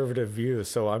conservative views,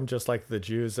 so I'm just like the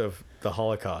Jews of the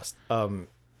Holocaust.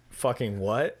 Fucking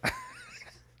what?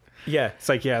 Yeah. It's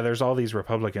like, yeah, there's all these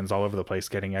Republicans all over the place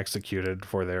getting executed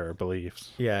for their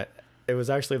beliefs. Yeah. It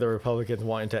was actually the Republicans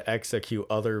wanting to execute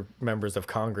other members of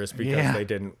Congress because they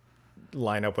didn't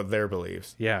line up with their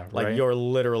beliefs. Yeah, Like, right? you're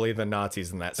literally the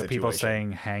Nazis in that The situation. people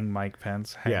saying, hang Mike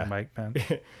Pence, hang Mike Pence.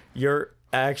 You're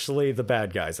actually the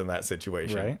bad guys in that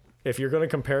situation. Right. If you're going to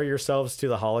compare yourselves to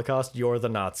the Holocaust, you're the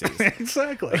Nazis.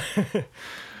 Exactly.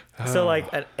 So like,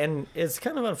 and it's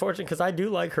kind of unfortunate because I do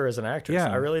like her as an actress.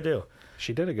 Yeah. I really do.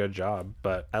 She did a good job,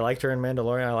 but I liked her in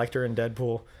Mandalorian. I liked her in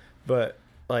Deadpool. But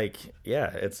like,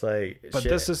 yeah, it's like. but shit.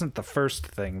 this isn't the first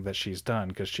thing that she's done,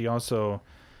 because she also,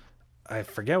 I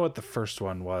forget what the first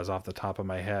one was off the top of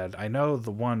my head. I know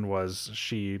the one was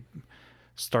she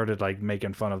started like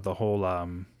making fun of the whole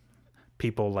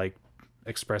people like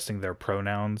expressing their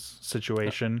pronouns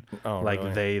situation, like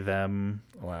really? they, them,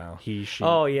 Wow. he, she.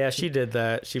 Oh yeah, she did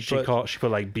that. She put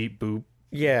like beep boop,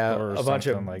 yeah or a bunch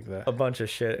of something like that. a bunch of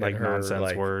shit like in her nonsense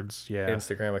like, words. Yeah,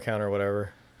 Instagram account or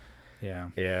whatever. yeah,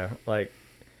 Yeah, like,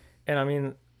 and I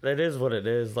mean that is what it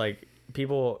is. Like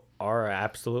people are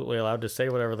absolutely allowed to say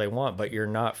whatever they want, but you're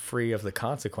not free of the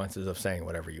consequences of saying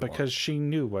whatever you want. because she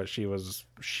knew what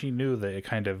she knew the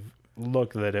kind of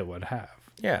look that it would have.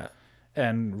 Yeah.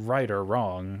 And right or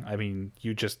wrong, I mean,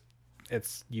 you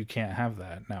can't have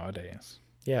that nowadays.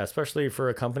 Yeah, especially for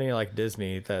a company like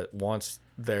Disney that wants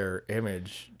their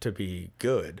image to be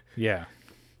good. Yeah.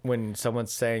 When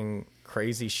someone's saying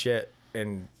crazy shit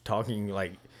and talking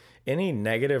like any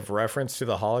negative reference to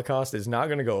the Holocaust is not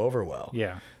going to go over well.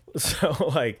 Yeah. So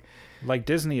Like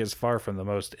Disney is far from the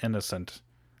most innocent.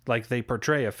 Like they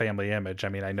portray a family image. I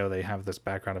mean, I know they have this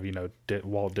background of,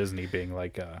 Walt Disney being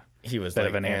like he was bit like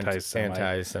of an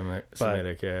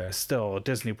anti-Semitic, yeah. still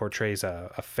Disney portrays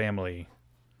a family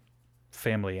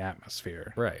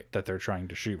atmosphere, Right. that they're trying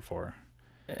to shoot for.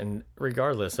 And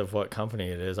regardless of what company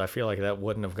it is, I feel like that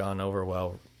wouldn't have gone over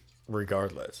well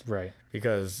regardless. Right.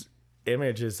 Because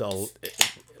image is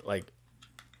like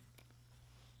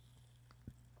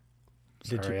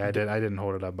Sorry, I didn't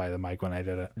hold it up by the mic when I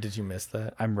did it. Did you miss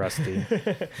that? I'm rusty.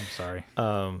 I'm sorry.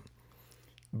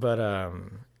 But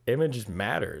image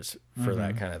matters for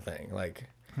that kind of thing. Like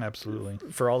Absolutely.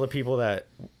 for all the people that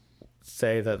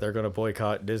say that they're going to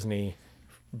boycott Disney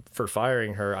for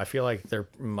firing her, I feel like there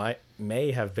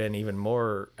may have been even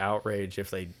more outrage if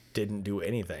they didn't do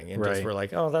anything and just Right. were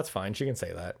like, oh, that's fine, she can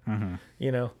say that.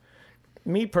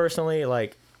 Me personally,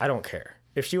 like, I don't care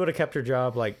if she would have kept her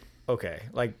job. Like, okay,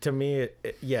 like to me,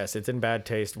 yes, it's in bad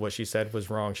taste. What she said was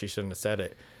wrong. She shouldn't have said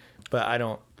it. But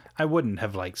I wouldn't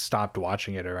have like stopped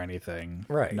watching it or anything.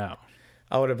 Right. No.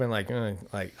 I would have been like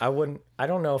I wouldn't. I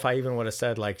don't know if I even would have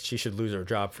said like she should lose her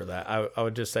job for that. I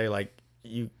would just say like,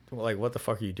 what the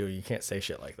fuck are you doing? You can't say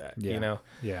shit like that. Yeah.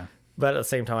 Yeah. But at the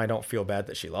same time, I don't feel bad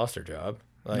that she lost her job.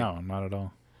 Like, No, not at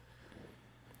all.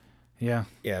 Yeah.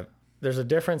 yeah, there's a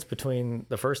difference between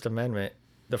the First Amendment.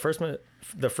 The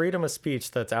freedom of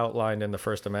speech that's outlined in the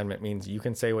First Amendment means you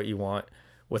can say what you want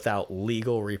without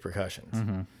legal repercussions.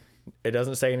 Mm-hmm. It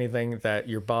doesn't say anything that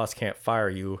your boss can't fire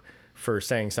you for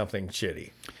saying something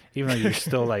shitty. Even though you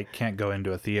still like can't go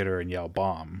into a theater and yell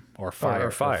bomb or fire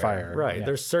Or fire. Right. Yeah.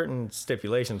 There's certain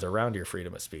stipulations around your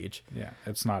freedom of speech. Yeah.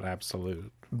 It's not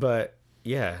absolute. But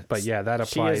yeah. But yeah, that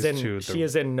applies she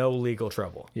is in no legal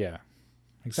trouble. Yeah.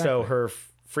 Exactly. So her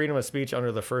freedom of speech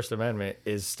under the First Amendment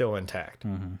is still intact.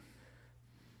 Mm-hmm.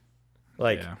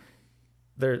 Like,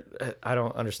 yeah. I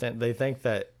don't understand. They think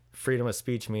that freedom of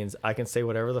speech means I can say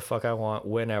whatever the fuck I want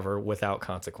whenever without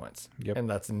consequence. Yep. And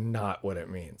that's not what it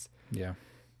means. Yeah.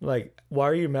 Like, why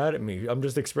are you mad at me? I'm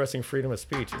just expressing freedom of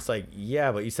speech. It's like,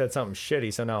 yeah, but you said something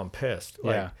shitty, so now I'm pissed.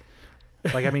 Like, Yeah.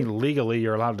 Like, I mean, legally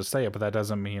you're allowed to say it, but that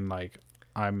doesn't mean like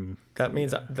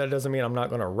that doesn't mean I'm not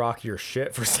going to rock your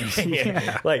shit for saying it.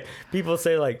 Yeah. Like, people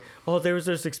say like, oh, there was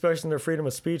this expression their freedom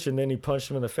of speech, and then he punched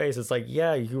him in the face. It's like,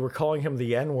 yeah, you were calling him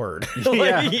the N-word.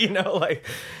 Yeah. Like,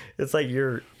 it's like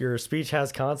your speech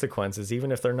has consequences,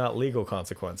 even if they're not legal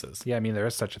consequences. Yeah, I mean, there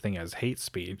is such a thing as hate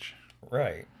speech,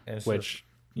 Right. And it's which,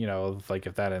 like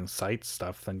if that incites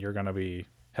stuff, then you're going to be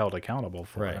held accountable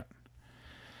for Right. it.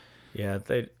 yeah,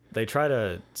 they try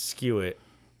to skew it,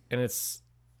 and it's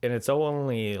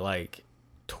only like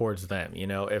towards them,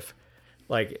 if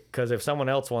like, because if someone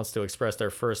else wants to express their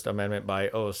First Amendment by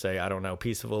say, I don't know,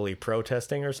 peacefully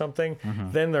protesting or something,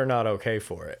 then they're not okay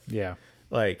for it. Yeah.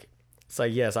 Like, it's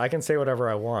like, yes, I can say whatever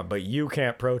I want, but you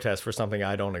can't protest for something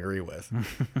I don't agree with.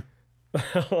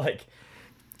 like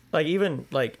even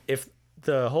like if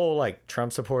the whole like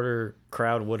Trump supporter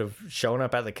crowd would have shown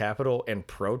up at the Capitol and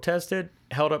protested,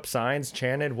 held up signs,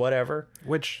 chanted, whatever.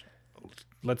 Which,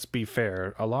 let's be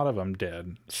fair, a lot of them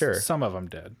did. Sure. Some of them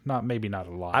did. Maybe not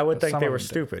a lot. I would but think some they of were them did.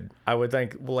 stupid. I would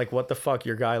think, well, like, what the fuck?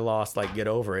 Your guy lost, like, get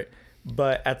over it.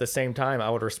 But at the same time, I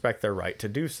would respect their right to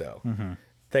do so. Mm-hmm.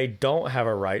 They don't have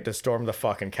a right to storm the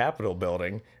fucking Capitol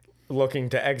building looking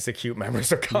to execute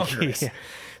members of Congress. Yeah.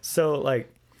 So,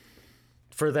 like,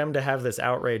 for them to have this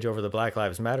outrage over the Black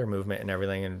Lives Matter movement and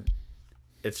everything, and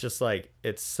it's just like,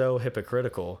 it's so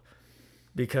hypocritical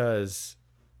because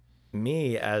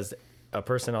me as a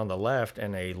person on the left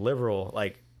and a liberal,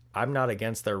 like, I'm not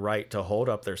against their right to hold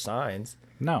up their signs.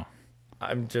 No.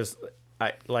 I'm just,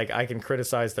 I can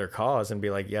criticize their cause and be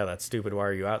like, yeah, that's stupid. Why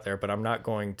are you out there? But I'm not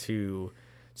going to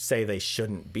say they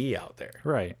shouldn't be out there.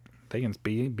 Right. They can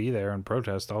be there and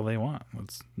protest all they want.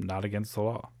 It's not against the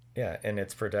law. Yeah, and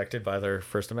it's protected by their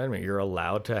First Amendment. You're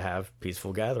allowed to have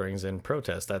peaceful gatherings and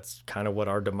protest. That's kind of what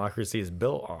our democracy is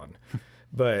built on.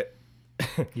 But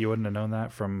you wouldn't have known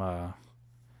that from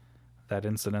that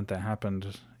incident that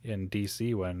happened in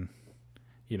D.C. when,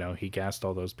 he gassed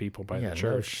all those people by the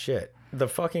church. No shit. The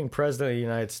fucking president of the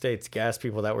United States gassed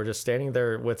people that were just standing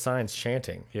there with signs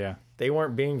chanting. Yeah. They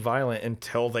weren't being violent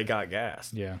until they got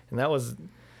gassed. Yeah. And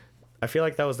I feel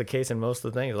like that was the case in most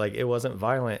of the things. Like, it wasn't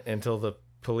violent until the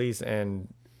police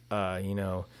and,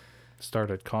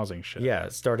 started causing shit. Yeah,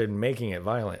 started making it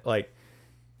violent. Like,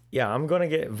 yeah, I'm going to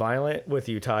get violent with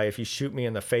you, Ty, if you shoot me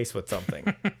in the face with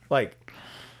something. Like,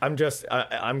 I'm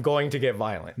going to get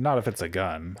violent. Not if it's a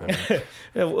gun.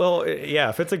 Well, yeah,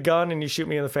 if it's a gun and you shoot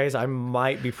me in the face, I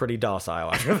might be pretty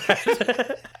docile after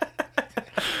that.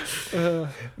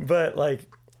 But like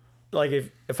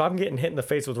if I'm getting hit in the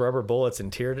face with rubber bullets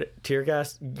and tear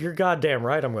gas, you're goddamn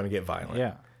right I'm going to get violent.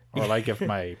 Yeah. Or like if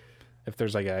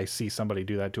there's like I see somebody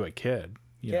do that to a kid.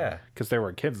 Yeah. Because there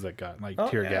were kids that got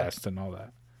tear gassed and all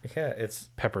that. Yeah, it's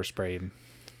pepper sprayed.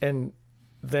 And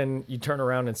then you turn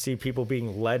around and see people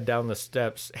being led down the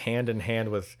steps hand in hand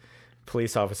with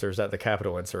police officers at the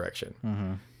Capitol insurrection.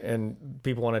 Mm-hmm. And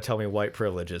people want to tell me white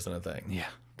privilege isn't a thing. Yeah.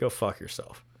 Go fuck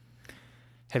yourself.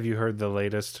 Have you heard the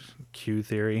latest Q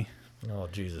theory? Oh,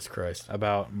 Jesus Christ.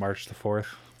 About March the 4th?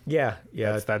 Yeah.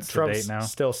 That's Trump's the date now?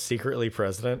 Still secretly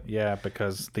president. Yeah,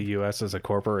 because the U.S. is a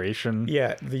corporation.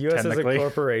 Yeah, the U.S. is a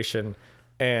corporation.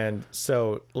 And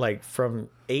so, like, from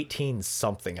 18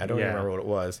 something, I don't even remember what it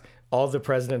was, all the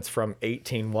presidents from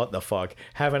 18 what the fuck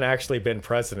haven't actually been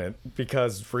president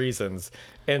because reasons.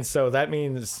 And so that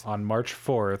means on March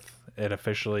 4th, it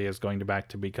officially is going back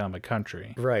to become a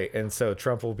country. Right. And so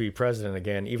Trump will be president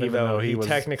again, even though he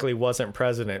technically wasn't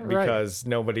president because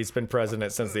nobody's been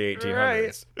president since the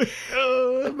 1800s. Right.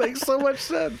 Oh, it makes so much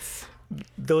sense.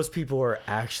 Those people are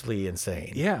actually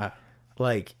insane. Yeah.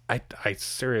 Like, I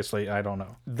seriously, I don't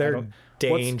know. They're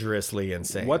dangerously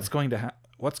insane. What's going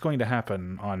to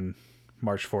happen on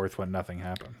March 4th when nothing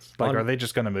happens? Like, are they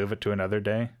just going to move it to another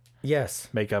day? Yes.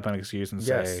 Make up an excuse and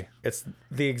say... It's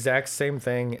the exact same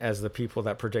thing as the people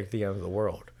that predict the end of the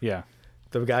world. Yeah.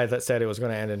 The guy that said it was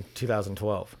going to end in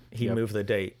 2012, he moved the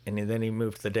date, and then he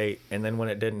moved the date, and then when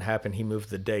it didn't happen, he moved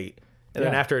the date. And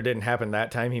then after it didn't happen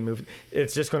that time, he moved...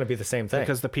 It's just going to be the same thing.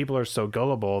 Because the people are so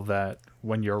gullible that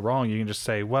when you're wrong, you can just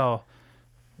say, well,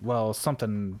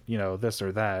 something, this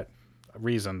or that,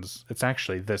 reasons, it's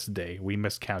actually this day. We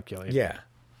miscalculated. Yeah.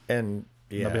 And...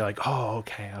 Yeah. They'll be like, oh,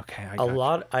 okay,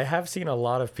 I have seen a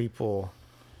lot of people,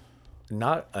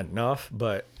 not enough,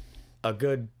 but a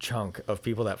good chunk of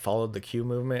people that followed the Q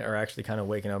movement are actually kind of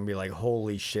waking up and be like,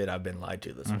 holy shit, I've been lied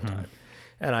to this whole time.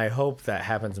 And I hope that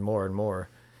happens more and more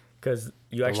because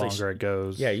you actually... The longer it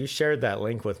goes. Yeah, you shared that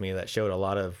link with me that showed a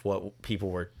lot of what people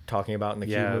were talking about in the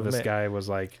Q movement. Yeah, this guy was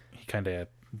like, he kind of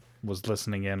was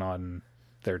listening in on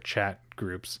their chat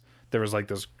groups. There was like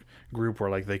this group where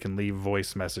like they can leave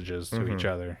voice messages to each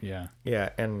other. Yeah,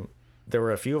 and there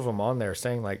were a few of them on there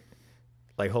saying like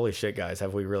holy shit, guys,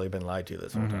 have we really been lied to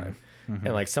this whole time?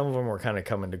 And like some of them were kind of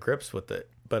coming to grips with it,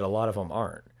 but a lot of them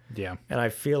aren't. Yeah. And I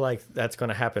feel like that's going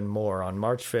to happen more on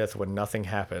March 5th when nothing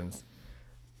happens.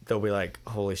 They'll be like,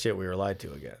 holy shit, we were lied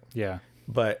to again. Yeah.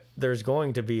 But there's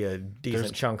going to be a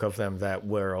decent chunk of them that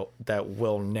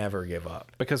will never give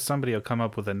up. Because somebody will come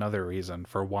up with another reason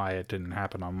for why it didn't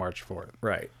happen on March 4th.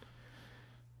 Right.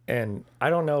 And I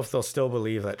don't know if they'll still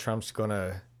believe that Trump's going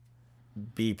to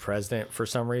be president for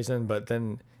some reason, but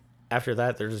then after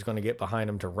that, they're just going to get behind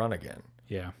him to run again.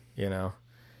 Yeah.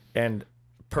 And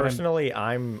personally,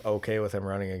 I'm okay with him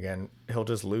running again. He'll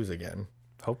just lose again.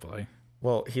 Hopefully.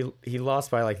 Well, he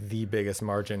lost by like the biggest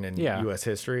margin in U.S.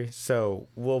 history, so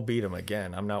we'll beat him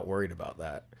again. I'm not worried about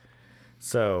that.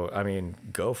 So, I mean,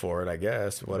 go for it, I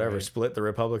guess. Whatever. Right. Split the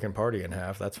Republican Party in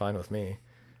half. That's fine with me.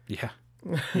 Yeah.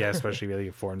 Yeah, especially if he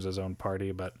forms his own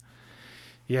party. But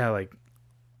yeah, like,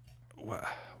 what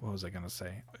was I going to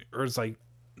say? Or it's like,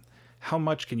 how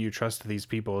much can you trust these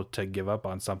people to give up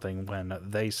on something when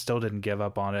they still didn't give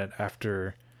up on it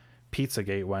after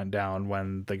Pizzagate went down,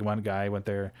 when the one guy went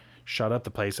there, shut up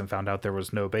the place and found out there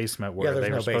was no basement where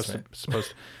they were supposed to,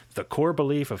 the core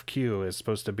belief of Q is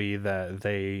supposed to be that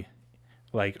they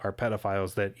like are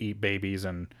pedophiles that eat babies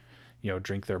and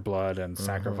drink their blood and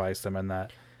sacrifice them,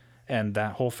 and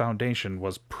that whole foundation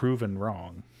was proven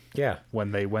wrong Yeah.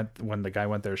 when the guy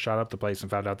went there, shot up the place, and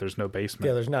found out there's no basement.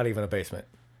 Yeah, there's not even a basement.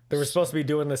 They were supposed to be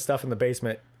doing this stuff in the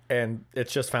basement, and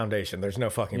it's just foundation. There's no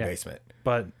fucking basement.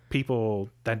 But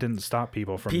that didn't stop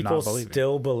people from People not believing.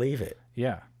 still believe it.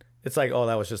 Yeah, It's like, oh,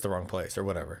 that was just the wrong place or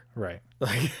whatever. right.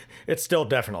 Like, it's still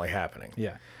definitely happening.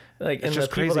 Yeah. Like, and It's the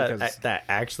just people crazy that 'cause- that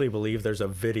actually believe there's a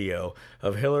video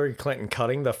of Hillary Clinton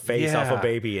cutting the face off a Yeah.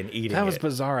 baby and eating That was it.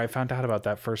 bizarre. I found out about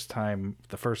that for the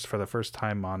first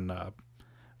time on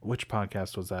which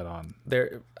podcast was that on?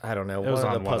 There, I don't know. One was of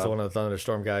on the one Puzzle of- and the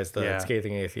Thunderstorm guys, the Yeah.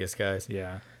 Scathing Atheist guys.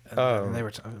 Yeah. And they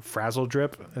were frazzle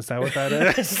drip. Is that what that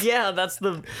is? Yeah, that's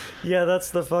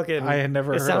the fucking. I had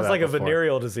never It heard sounds of that like a before.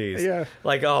 venereal disease. Yeah.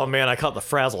 Like, oh man, I caught the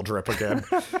frazzle drip again.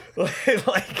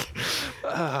 Like,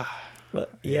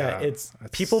 but yeah, it's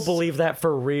people believe that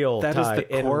for real. That is Ty,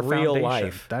 the in core real foundation.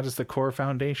 life. That is the core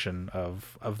foundation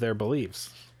of their beliefs.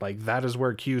 Like that is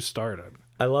where Q started.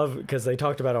 I love because they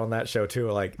talked about it on that show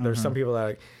too. Like, there's some people that are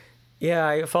like, yeah,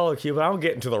 I follow Q, but I don't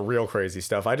get into the real crazy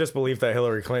stuff. I just believe that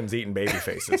Hillary Clinton's eating baby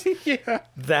faces. Yeah.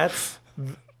 That's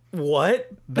what?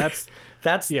 That's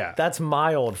yeah. That's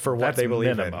mild for what that's they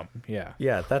believe minimum. in. Yeah.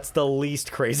 Yeah, that's the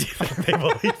least crazy thing they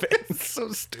believe in. It's so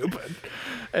stupid.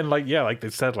 And like they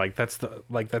said, like that's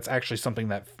actually something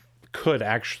that could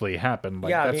actually happen.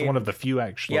 Like Yeah, I that's mean- one of the few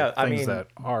actual Yeah, I things mean, that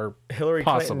are Hillary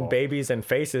possible. Clinton babies and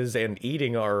faces and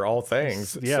eating are all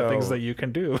things. Yeah, So things that you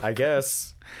can do. I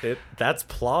guess that's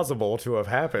plausible to have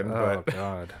happened, Oh but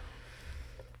God.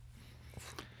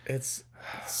 it's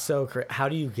so crazy. How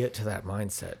do you get to that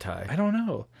mindset, Ty? I don't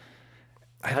know.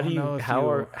 How do you?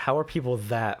 How are people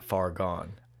that far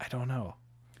gone? I don't know.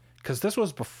 Because this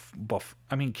was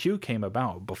I mean, Q came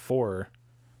about before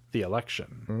the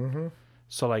election. Mm-hmm.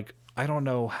 So, like, I don't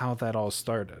know how that all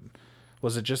started.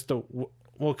 Was it just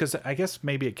because I guess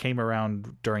maybe it came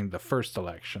around during the first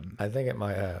election I think it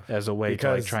might have. as a way to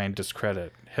like Because- try and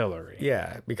discredit Hillary.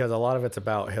 Yeah, because a lot of it's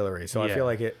about Hillary. So I Yeah. feel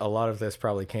like a lot of this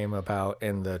probably came about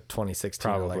in the 2016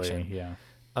 Probably, election. yeah.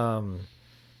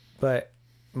 But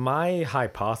my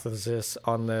hypothesis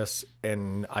on this,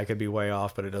 and I could be way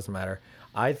off, but it doesn't matter.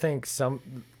 I think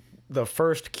the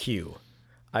first Q,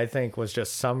 I think was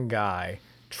just some guy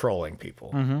trolling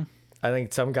people. Mm-hmm. I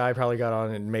think some guy probably got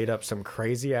on and made up some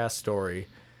crazy ass story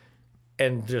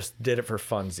and just did it for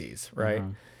funsies, right?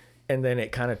 Mm-hmm. And then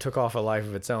it kind of took off a life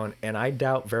of its own. And I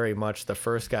doubt very much the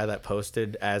first guy that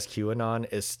posted as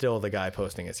QAnon is still the guy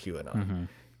posting as QAnon.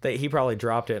 Mm-hmm. He probably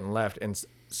dropped it and left. And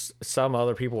some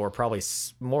other people, or probably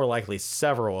more likely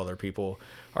several other people,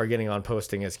 are getting on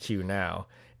posting as Q now.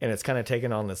 And it's kind of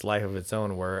taken on this life of its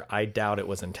own where I doubt it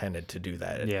was intended to do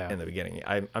that in the beginning.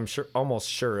 I'm almost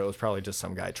sure it was probably just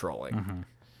some guy trolling. Mm-hmm.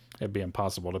 It'd be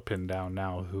impossible to pin down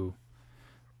now who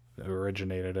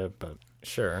originated it, but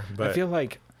Sure. But I feel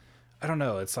like I don't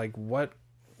know. It's like what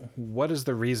is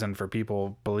the reason for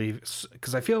people believe?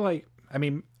 Because I feel like I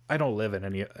mean I don't live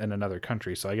in another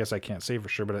country, so I guess I can't say for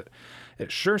sure. But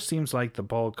it sure seems like the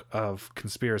bulk of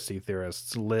conspiracy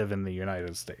theorists live in the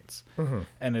United States. Mm-hmm.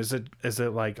 And is it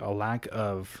like a lack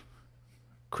of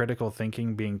critical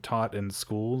thinking being taught in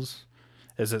schools?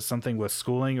 Is it something with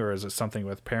schooling, or is it something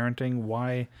with parenting?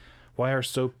 Why are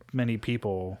so many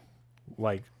people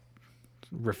like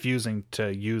refusing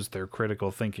to use their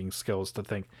critical thinking skills to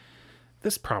think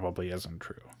this probably isn't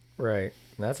true? Right.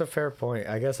 That's a fair point.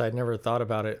 I guess I'd never thought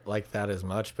about it like that as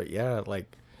much, but yeah,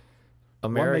 like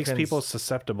Americans. What makes people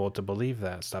susceptible to believe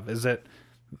that stuff? Is it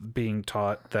being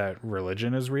taught that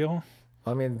religion is real?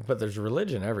 I mean, but there's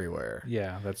religion everywhere.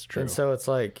 Yeah, that's true. And so it's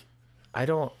like, I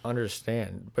don't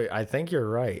understand, but I think you're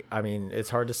right. I mean, it's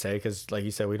hard to say because, like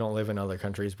you said, we don't live in other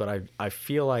countries, but I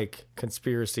feel like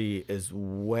conspiracy is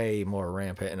way more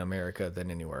rampant in America than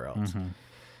anywhere else. Mm-hmm.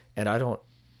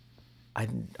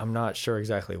 And I'm not sure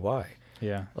exactly why.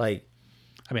 Yeah. Like,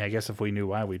 I mean, I guess if we knew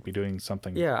why, we'd be doing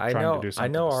something. yeah, I trying know. To do I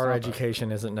something know to our stop it.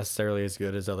 education isn't necessarily as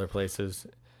good as other places,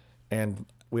 and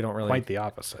we don't really Quite the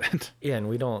opposite. Yeah, and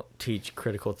we don't teach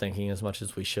critical thinking as much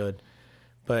as we should.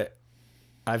 But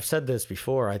I've said this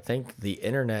before, I think the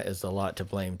internet is a lot to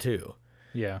blame too.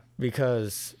 Yeah.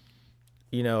 Because,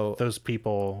 you know, Those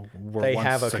people were They once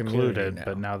have a community secluded, now.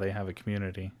 but now they have a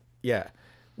community. yeah,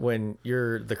 when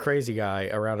you're the crazy guy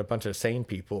around a bunch of sane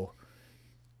people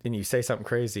and you say something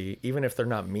crazy, even if they're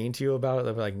not mean to you about it,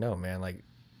 they'll be like, no, man, like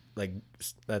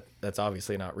that's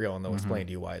obviously not real. And they'll explain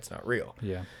to you why it's not real.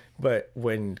 Yeah. But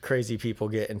when crazy people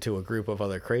get into a group of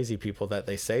other crazy people that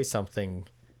they say something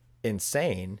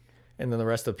insane and then the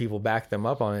rest of the people back them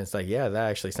up on it, it's like, yeah, that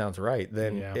actually sounds right.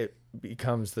 Then Yeah. it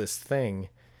becomes this thing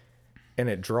and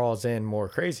it draws in more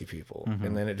crazy people,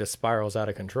 and then it just spirals out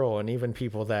of control. And even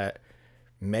people that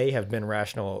may have been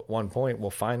rational at one point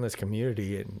will find this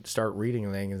community and start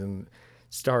reading things and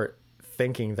start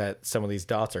thinking that some of these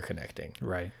dots are connecting.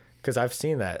 Right. Because I've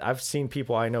seen that. I've seen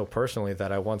people I know personally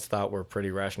that I once thought were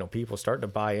pretty rational people start to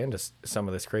buy into some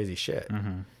of this crazy shit.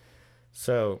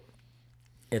 So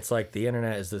it's like the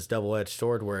internet is this double-edged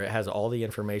sword where it has all the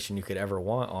information you could ever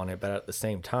want on it, but at the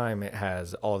same time, it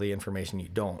has all the information you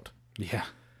don't. Yeah.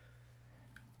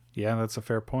 Yeah, that's a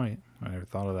fair point. I never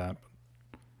thought of that.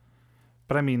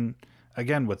 But I mean,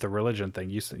 again, with the religion thing,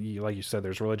 like you said,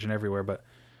 there's religion everywhere, but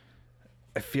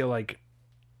I feel like,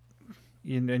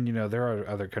 and you know, there are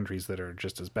other countries that are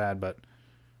just as bad, but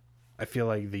I feel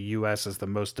like the U.S. is the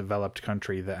most developed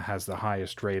country that has the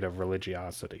highest rate of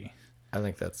religiosity. I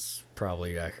think that's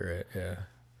probably accurate, yeah.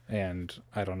 And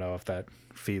I don't know if that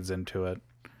feeds into it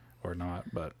or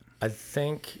not, but I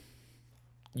think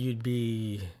you'd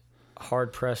be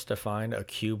hard-pressed to find a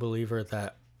Q believer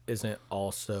that isn't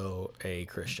also a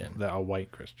Christian. a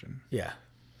white Christian. Yeah.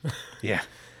 Yeah.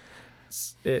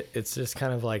 It's just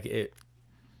kind of like it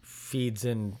feeds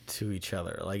into each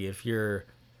other. Like if you're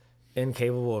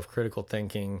incapable of critical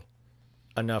thinking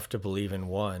enough to believe in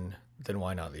one, then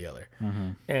why not the other?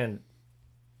 And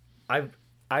I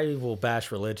will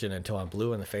bash religion until I'm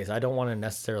blue in the face. I don't want to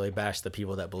necessarily bash the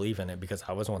people that believe in it because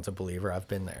I was once a believer. I've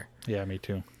been there. Yeah, me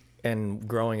too. And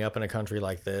growing up in a country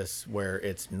like this where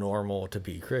it's normal to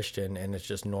be Christian and it's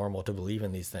just normal to believe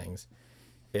in these things,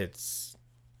 it's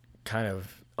kind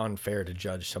of unfair to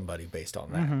judge somebody based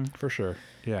on that. For sure.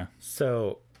 Yeah.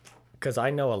 So, because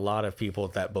I know a lot of people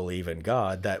that believe in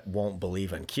God that won't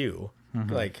believe in Q.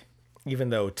 Like, even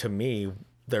though to me,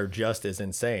 they're just as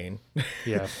insane.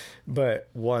 Yeah. But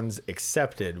one's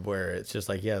accepted where it's just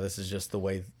like, yeah, this is just the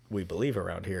way we believe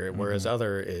around here. Whereas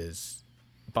other is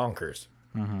bonkers.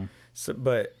 So,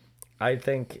 but I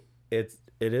think it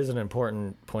is an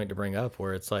important point to bring up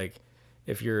where it's like,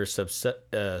 if you're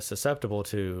susceptible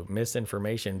to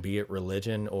misinformation, be it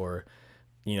religion or,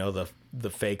 you know, the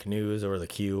fake news or the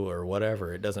Q or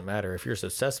whatever, it doesn't matter. If you're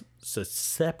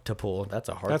susceptible, that's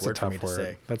a hard word for me to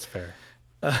say. That's fair.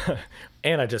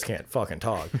 And I just can't fucking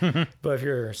talk. But if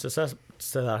you're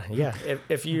yeah,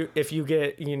 if you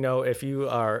get, you know, if you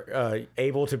are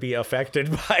able to be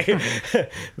affected by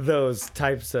those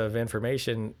types of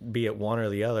information, be it one or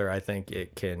the other, I think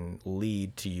it can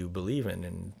lead to you believing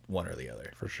in one or the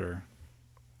other. For sure.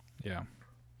 Yeah.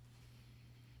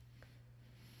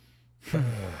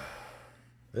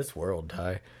 This world,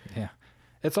 Ty. Yeah.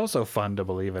 It's also fun to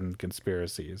believe in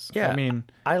conspiracies. Yeah. I mean,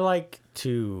 I like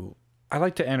to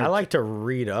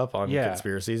read up on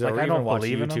conspiracies, like, or I even don't watch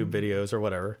believe in YouTube them. videos or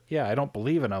whatever. Yeah, I don't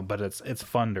believe in them, but it's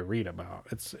fun to read about.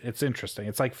 It's interesting.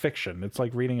 It's like fiction. It's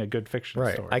like reading a good fiction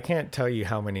story. I can't tell you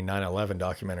how many 9/11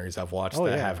 documentaries I've watched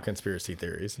that have conspiracy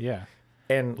theories. Yeah.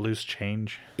 And Loose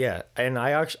change. yeah, and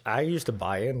I used to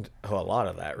buy into a lot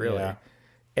of that, really. Yeah.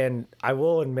 And I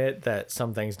will admit that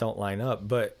some things don't line up,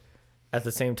 but at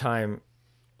the same time,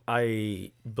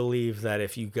 I believe that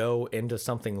if you go into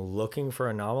something looking for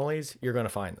anomalies, you're going to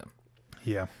find them.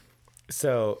 Yeah.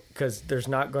 So, because there's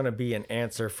not going to be an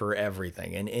answer for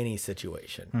everything in any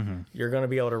situation. You're going to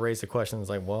be able to raise the questions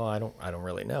like, well, I don't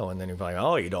really know. And then you're like,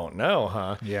 oh, you don't know,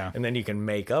 huh? Yeah. And then you can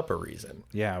make up a reason.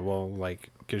 Yeah, well, like,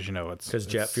 because, you know, Because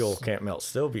jet fuel can't melt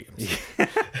steel beams.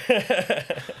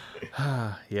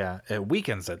 Yeah, it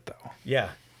weakens it, though. Yeah.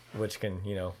 Which can,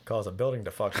 you know, cause a building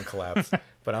to fucking collapse.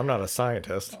 But I'm not a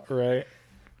scientist. Right.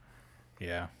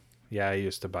 Yeah. Yeah, I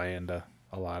used to buy into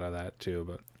a lot of that, too,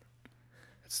 but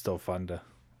it's still fun to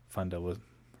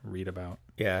read about.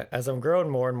 Yeah, as I'm growing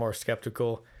more and more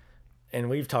skeptical, and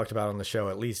we've talked about on the show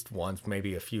at least once,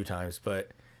 maybe a few times,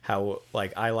 but how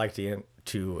like I like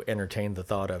to entertain the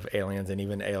thought of aliens and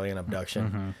even alien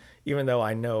abduction, even though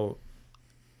I know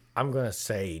I'm gonna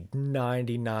say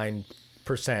 99%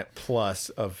 plus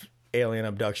of alien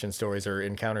abduction stories or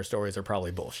encounter stories are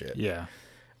probably bullshit. Yeah.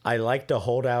 I like to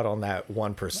hold out on that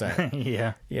 1%.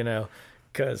 Yeah. You know,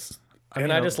 because I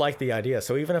mean, just like the idea.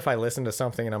 So even if I listen to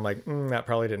something and I'm like, that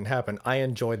probably didn't happen, I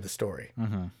enjoyed the story.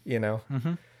 You know?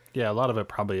 Yeah, a lot of it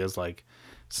probably is like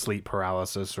sleep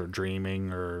paralysis or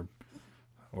dreaming or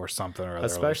something or other.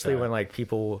 Especially like when like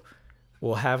people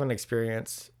will have an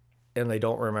experience and they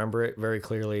don't remember it very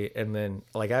clearly. And then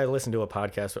like I listened to a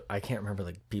podcast, I can't remember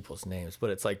the people's names, but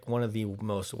it's like one of the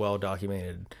most well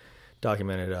documented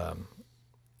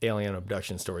alien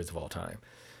abduction stories of all time.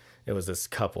 It was this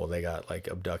couple, they got like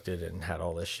abducted and had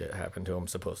all this shit happen to them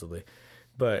supposedly,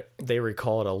 but they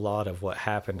recalled a lot of what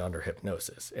happened under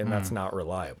hypnosis, and that's not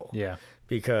reliable. Yeah.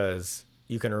 Because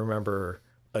you can remember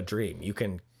a dream, you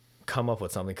can come up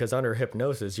with something, because under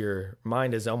hypnosis, your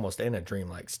mind is almost in a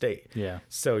dreamlike state. Yeah.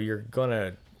 So you're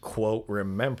gonna quote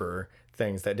remember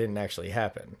things that didn't actually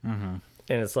happen, and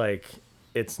it's like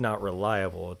it's not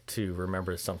reliable to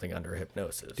remember something under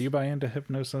hypnosis. Do you buy into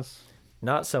hypnosis?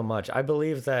 Not so much. I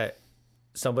believe that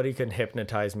somebody can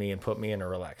hypnotize me and put me in a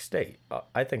relaxed state.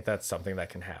 I think that's something that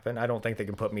can happen. I don't think they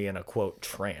can put me in a quote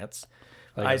trance.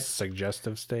 Like a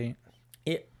suggestive state?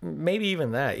 Maybe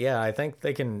even that. Yeah, I think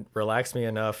they can relax me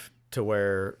enough to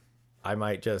where I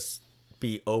might just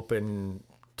be open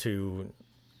to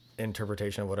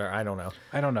interpretation of whatever. I don't know.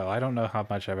 I don't know. I don't know how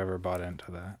much I've ever bought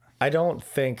into that. I don't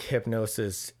think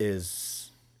hypnosis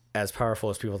is as powerful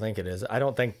as people think it is. I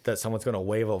don't think that someone's going to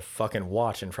wave a fucking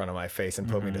watch in front of my face and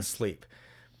put me to sleep.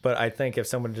 But I think if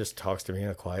someone just talks to me in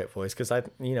a quiet voice, because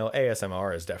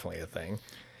ASMR is definitely a thing.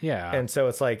 Yeah. And so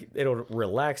it's like, it'll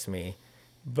relax me,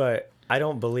 but I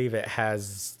don't believe it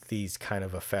has these kind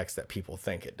of effects that people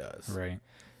think it does. Right.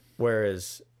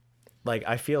 Whereas, like,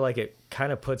 I feel like it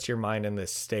kind of puts your mind in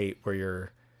this state where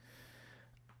you're,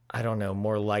 I don't know,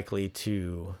 more likely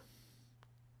to,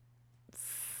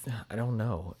 I don't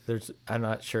know. I'm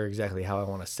not sure exactly how I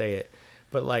want to say it,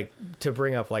 but like to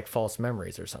bring up like false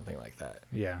memories or something like that.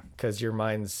 Yeah. Because your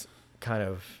mind's kind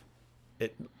of,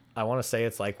 I want to say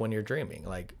it's like when you're dreaming.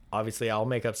 Like, obviously, I'll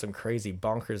make up some crazy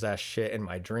bonkers ass shit in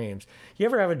my dreams. You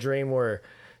ever have a dream where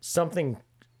something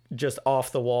just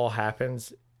off the wall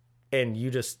happens and you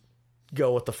just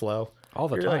go with the flow? All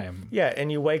the You're time. Like, yeah,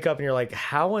 and you wake up and you're like,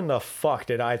 how in the fuck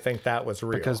did I think that was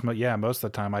real? Because, most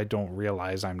of the time I don't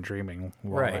realize I'm dreaming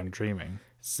while Right. I'm dreaming.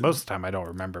 Most of the time I don't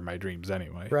remember my dreams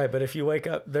anyway. Right, but if you wake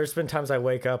up, there's been times I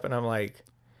wake up and I'm like,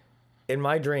 in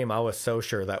my dream, I was so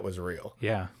sure that was real.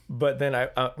 Yeah. But then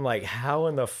I'm like, how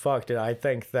in the fuck did I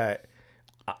think that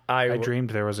I dreamed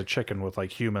there was a chicken with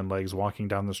like human legs walking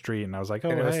down the street, and I was like, oh,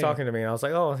 and it was hey. talking to me, and I was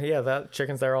like, oh yeah, that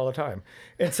chicken's there all the time.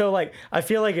 And so like, I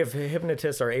feel like if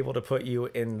hypnotists are able to put you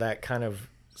in that kind of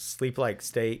sleep-like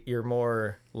state, you're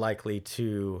more likely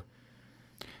to.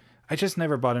 I just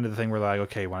never bought into the thing where like,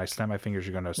 okay, when I snap my fingers,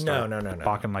 you're going to start No.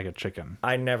 barking like a chicken.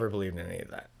 I never believed in any of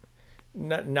that.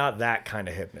 Not that kind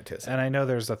of hypnotism. And I know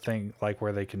there's a thing like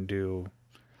where they can do,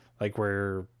 like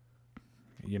where,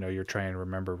 you're trying to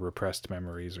remember repressed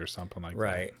memories or something like that.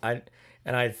 Right.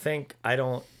 I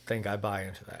don't think I buy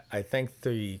into that. I think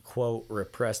the quote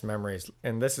repressed memories,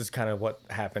 and this is kind of what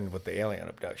happened with the alien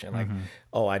abduction. Like,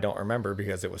 oh, I don't remember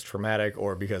because it was traumatic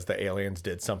or because the aliens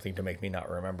did something to make me not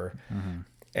remember.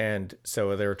 And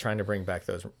so they were trying to bring back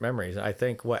those memories. I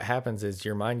think what happens is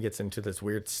your mind gets into this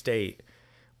weird state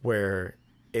where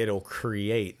it'll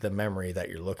create the memory that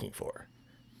you're looking for.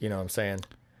 You know what I'm saying?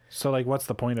 So like, what's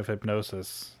the point of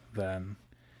hypnosis then?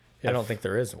 I don't think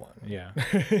there is one. Yeah.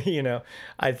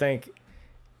 I think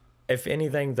if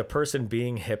anything, the person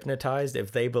being hypnotized,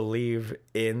 if they believe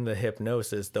in the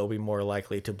hypnosis, they'll be more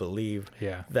likely to believe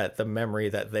that the memory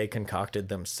that they concocted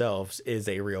themselves is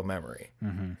a real memory.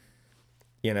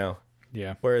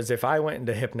 Yeah. Whereas if I went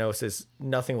into hypnosis,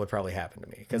 nothing would probably happen to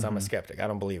me because I'm a skeptic. I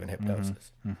don't believe in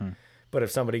hypnosis. But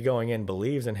if somebody going in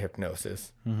believes in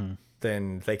hypnosis,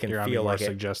 then they can feel like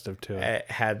suggestive to it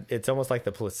it's almost like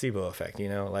the placebo effect,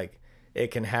 like it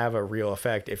can have a real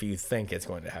effect if you think it's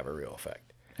going to have a real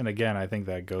effect. And again, I think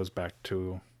that goes back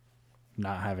to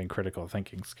not having critical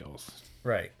thinking skills.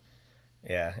 Right.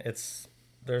 Yeah.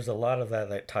 There's a lot of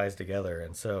that ties together.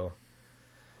 And so,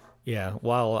 yeah,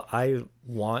 while I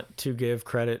want to give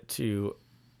credit to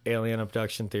alien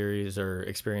abduction theories or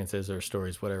experiences or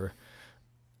stories, whatever,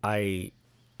 I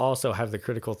also have the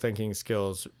critical thinking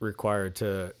skills required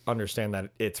to understand that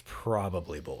it's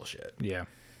probably bullshit. Yeah.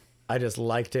 I just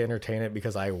like to entertain it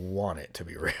because I want it to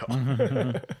be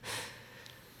real.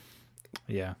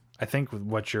 Yeah. I think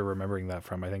what you're remembering that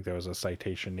from, I think there was a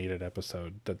Citation Needed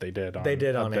episode that they did on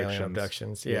alien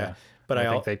abductions. Yeah. But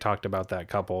I think they talked about that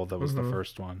couple. That was the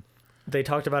first one. They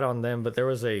talked about it on them, but there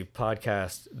was a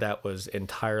podcast that was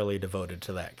entirely devoted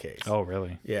to that case. Oh,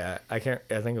 really? Yeah. I think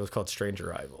it was called Strange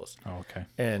Arrivals. Oh, okay.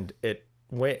 And it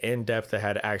went in depth. It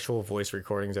had actual voice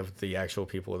recordings of the actual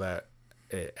people that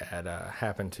it had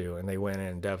happened to, and they went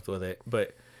in depth with it.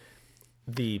 But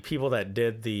the people that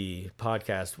did the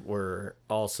podcast were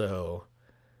also,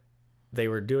 they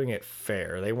were doing it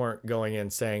fair. They weren't going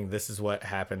in saying, this is what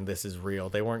happened, this is real.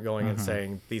 They weren't going in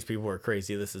saying, these people were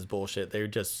crazy, this is bullshit. They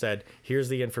just said, here's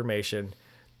the information,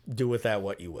 do with that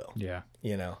what you will. Yeah.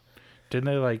 Didn't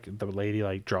they the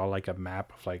lady draw a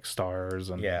map of stars?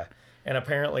 And yeah. And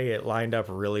apparently it lined up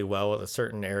really well with a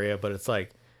certain area, but it's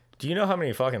like, do you know how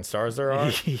many fucking stars there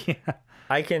are? Yeah.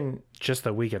 I can... Just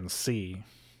that we can see.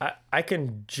 I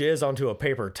can jizz onto a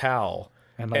paper towel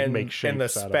And like make and shapes the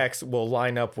out of it. specks will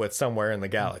line up with somewhere in the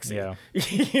galaxy. Yeah.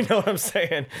 You know what I'm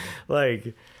saying?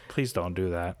 Like, Please don't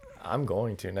do that. I'm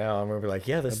going to now. I'm gonna be like,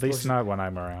 yeah, this At least looks, not when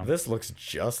I'm around. this looks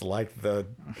just like the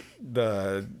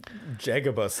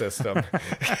Jagaba system.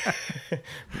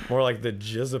 More like the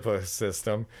Jizapa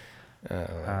system.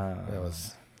 That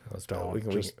was dope. We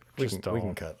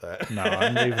can cut that. No,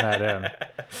 I'm leaving that in.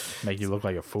 Make you look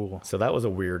like a fool. So that was a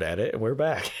weird edit, and we're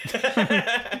back.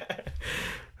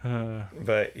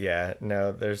 But yeah,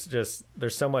 no, there's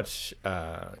so much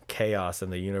chaos in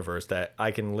the universe that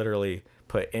I can literally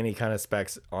put any kind of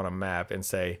specs on a map and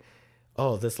say,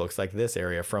 oh, this looks like this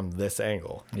area from this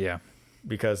angle. Yeah.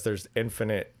 Because there's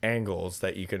infinite angles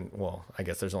that you can, well, I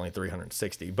guess there's only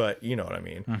 360, but you know what I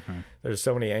mean. Mm-hmm. There's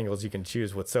so many angles you can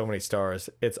choose with so many stars.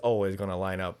 It's always going to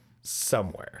line up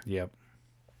somewhere. Yep.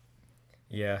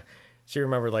 Yeah. She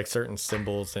remembered like certain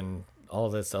symbols and all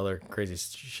this other crazy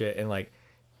shit. And like,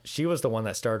 she was the one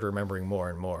that started remembering more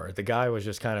and more. The guy was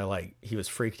just kind of like, he was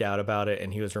freaked out about it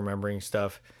and he was remembering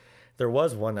stuff. There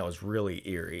was one that was really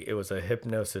eerie. It was a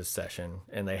hypnosis session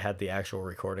and they had the actual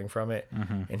recording from it.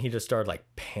 Mm-hmm. And he just started like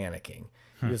panicking.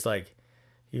 He was like,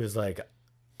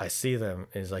 I see them.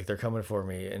 And he's like, they're coming for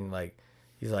me. And like,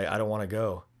 he's like, I don't want to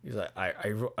go. He's like, I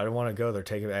don't want to go. They're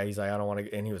taking me. He's like, I don't want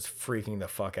to. And he was freaking the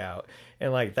fuck out.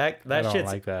 And like that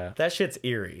shit's like that. That shit's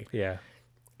eerie. Yeah.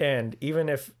 And even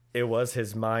if it was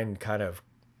his mind kind of,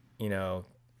 you know,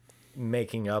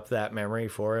 making up that memory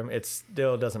for him, it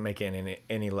still doesn't make it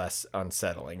any less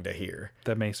unsettling to hear.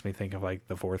 That makes me think of like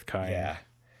The Fourth Kind. Yeah.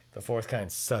 The Fourth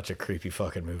Kind's such a creepy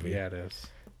fucking movie. Yeah, it is.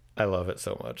 I love it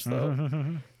so much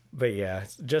though. But yeah,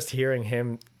 just hearing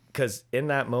him, because in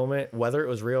that moment, whether it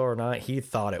was real or not, he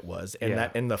thought it was,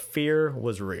 and the fear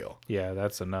was real. Yeah,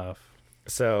 that's enough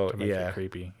So to make yeah, it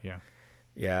creepy. Yeah.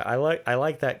 yeah, I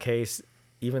like that case,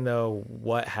 even though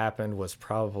what happened was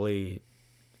probably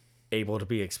able to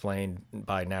be explained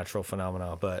by natural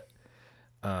phenomena, but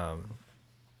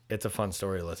it's a fun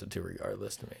story to listen to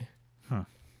regardless to me.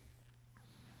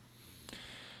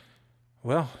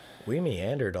 Well, We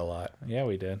meandered a lot. yeah,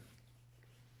 we did.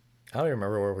 I don't even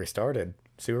remember where we started.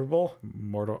 Super Bowl?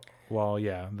 Well,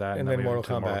 yeah, that, And then then we Mortal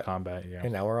went to Kombat. Mortal Kombat, yeah.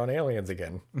 And now we're on aliens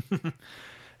again.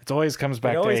 It always comes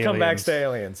back We to always aliens. come back to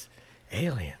aliens.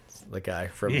 Aliens. The guy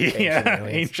from Ancient Yeah,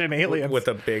 Aliens. Ancient Aliens. With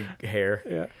the big hair.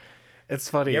 Yeah. It's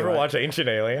funny. You ever like- watch Ancient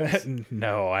Aliens?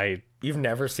 No, You've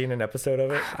never seen an episode of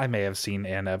it? I may have seen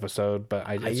an episode, but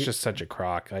it's just such a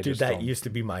crock. Dude, that used to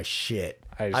be my shit.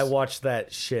 I I watched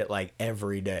that shit like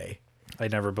every day. I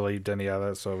never believed any of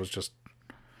it, so it was just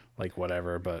like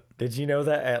whatever. But Did you know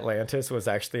that Atlantis was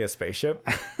actually a spaceship?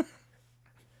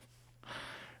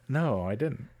 no, I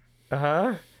didn't.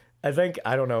 Uh-huh.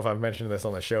 I don't know if I've mentioned this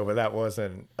on the show, but that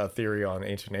wasn't a theory on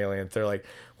Ancient Aliens. They're like,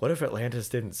 what if Atlantis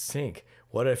didn't sink?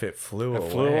 What if it flew away?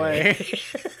 Flew away.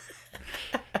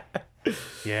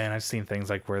 Yeah, and I've seen things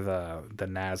like where the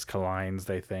Nazca lines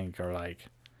they think are like,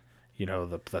 you know,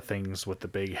 the things with the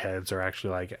big heads are actually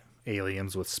like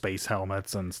aliens with space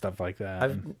helmets and stuff like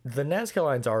that. The Nazca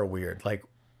lines are weird. Like,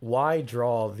 why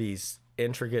draw these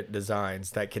intricate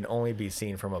designs that can only be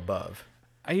seen from above?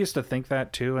 I used to think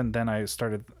that too, and then I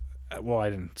started. Well,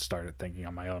 I didn't start thinking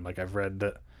on my own. Like I've read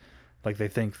that, like they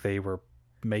think they were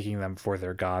making them for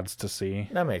their gods to see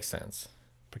That makes sense.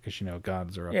 because you know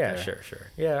gods are up Yeah, there. sure.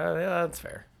 Yeah, that's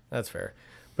fair. That's fair.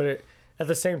 But at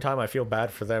the same time, I feel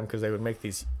bad for them because they would make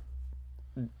these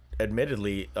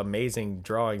admittedly amazing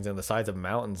drawings in the sides of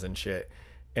mountains and shit,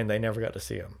 and they never got to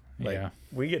see them. Like, Yeah.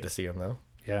 we get to see them though.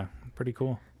 Yeah, pretty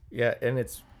cool. Yeah, and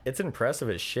it's impressive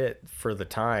as shit for the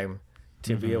time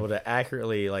to be able to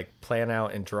accurately like plan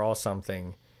out and draw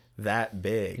something that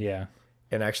big. Yeah,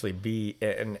 And actually be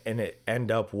and it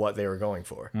end up what they were going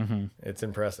for. It's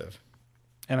impressive.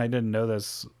 and I didn't know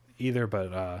this either,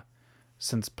 but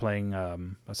since playing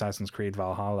Assassin's Creed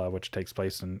Valhalla, which takes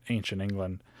place in ancient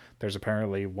England, there's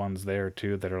apparently ones there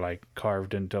too that are like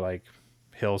carved into like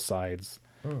hillsides.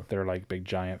 They're like big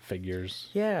giant figures.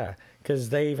 Yeah, because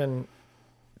they even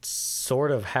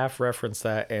sort of half reference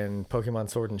that in Pokemon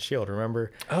Sword and Shield.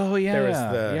 Remember? Oh yeah, There was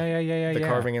the yeah.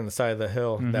 carving in the side of the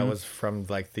hill that was from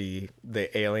like the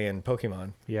alien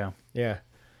Pokemon. Yeah, Yeah,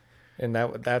 and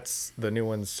that's the new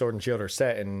ones. Sword and Shield are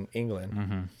set in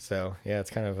England, so yeah, it's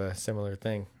kind of a similar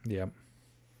thing. yeah,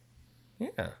 Yeah,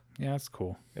 yeah. That's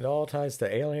cool. it all ties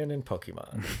to Alien and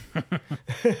Pokemon.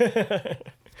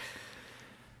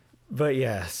 But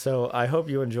yeah, so I hope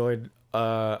you enjoyed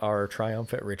our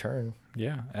triumphant return.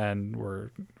 Yeah, and we're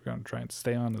gonna try and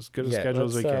stay on as good a Yeah, schedule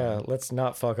as we can. let's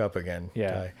not fuck up again.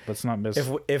 Yeah, Ty. let's not miss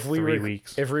If we 3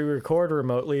 weeks. if we record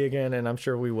remotely again, and I'm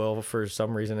sure we will for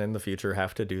some reason in the future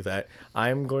have to do that,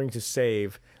 I'm going to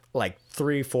save like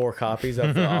 3-4 copies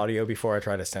of the audio before I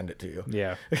try to send it to you.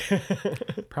 Yeah.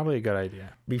 Probably a good idea.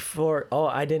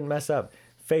 I didn't mess up.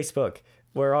 Facebook.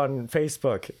 We're on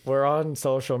Facebook. We're on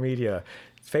social media.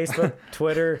 Facebook,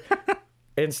 Twitter,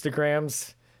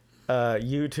 Instagrams,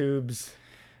 YouTubes.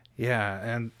 Yeah,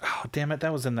 and oh damn it,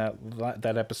 that was in that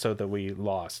episode that we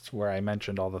lost where I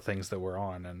mentioned all the things that we're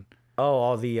on, and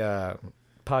all the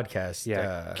podcasts.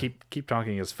 yeah, keep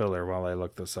talking as filler while I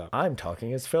look this up. I'm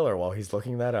talking as filler while he's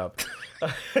looking that up.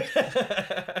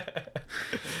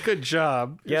 Good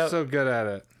job. You're Yep. so good at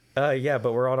it. Yeah,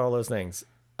 but we're on all those things.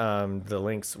 The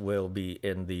links will be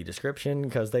in the description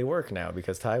because they work now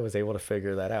because Ty was able to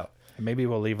figure that out. Maybe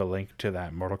we'll leave a link to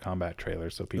that Mortal Kombat trailer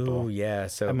so people. Oh yeah,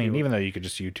 so I mean, people, even though you could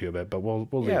just YouTube it, but we'll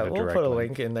leave yeah, it we'll directly. put a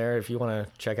link in there if you want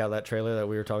to check out that trailer that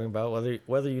we were talking about,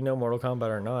 whether you know Mortal Kombat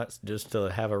or not, just to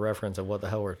have a reference of what the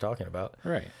hell we're talking about.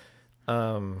 Right.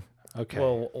 Okay.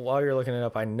 Well, while you're looking it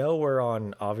up, I know we're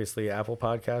on obviously Apple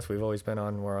Podcasts. We're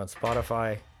on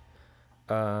Spotify.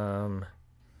 Hang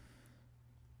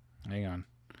on.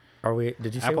 Are we?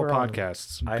 Did you say Apple we're on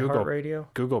Podcasts, iHeartRadio?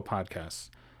 Google Podcasts,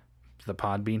 the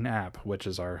Podbean app, which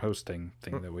is our hosting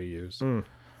thing that we use.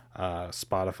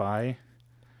 Spotify.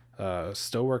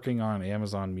 Still working on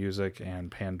Amazon Music and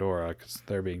Pandora because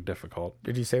they're being difficult.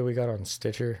 Did you say we got on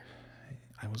Stitcher?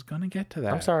 I was gonna get to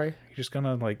that. I'm sorry. You're just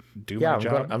gonna like do Yeah, my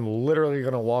job. I'm literally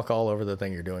gonna walk all over the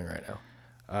thing you're doing right now.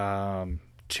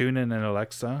 TuneIn and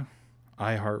Alexa,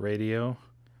 iHeartRadio,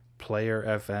 Player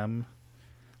FM,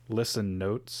 Listen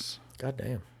Notes, God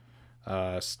damn.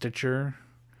 Stitcher,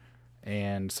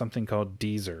 and something called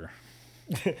Deezer.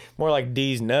 More like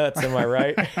D's nuts, am I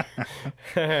right?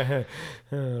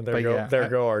 There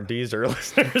go our Deezer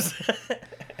listeners.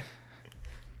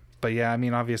 But yeah, I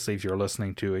mean, obviously, if you're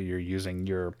listening to it, you're using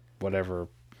your whatever,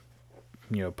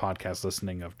 podcast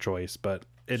listening of choice. But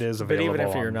it is But available. even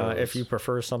if you're on not, those. if you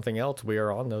prefer something else, we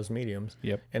are on those mediums.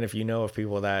 Yep. And if you know of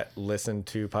people that listen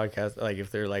to podcasts, like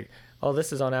if they're like, oh,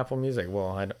 this is on Apple Music,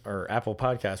 or Apple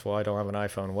Podcasts, well, I don't have an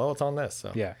iPhone. Well, it's on this.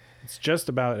 So Yeah, it's just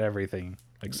about everything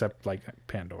except like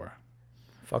Pandora.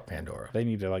 fuck Pandora. They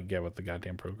need to like get with the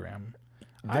goddamn program.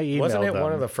 I emailed Wasn't it them.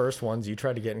 one of the first ones you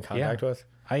tried to get in contact with?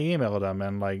 I emailed them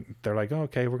and like they're like, oh,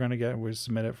 okay, we'll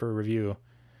submit it for a review,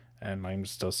 and I'm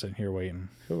still sitting here waiting.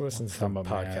 Who listens to Thumb up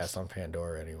my podcasts ass. on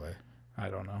Pandora anyway? I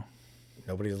don't know.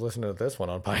 Nobody's listening to this one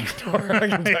on Pandora. I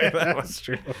can tell you that. That's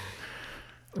true.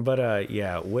 But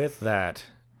yeah, with that,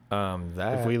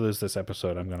 If we lose this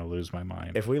episode, I'm gonna lose my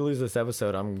mind. if we lose this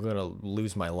episode, I'm gonna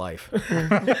lose my life.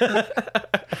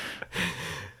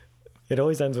 It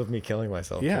always ends with me killing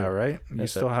myself. Yeah, too. right. You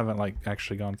That's still it. haven't like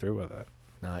actually gone through with it.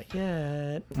 Not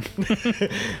yet.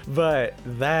 But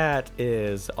that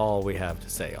is all we have to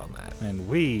say on that. And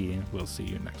we will see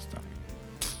you next time.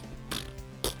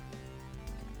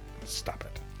 Stop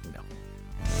it. No.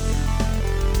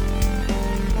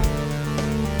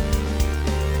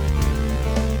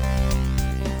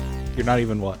 You're not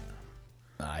even what?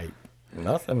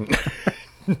 Nothing.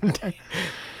 Are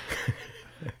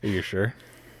you sure?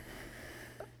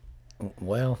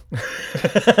 Well,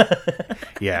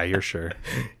 Yeah, you're sure.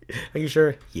 are you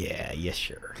sure? Yeah, yes,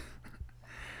 sure.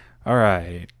 All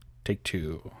right. Take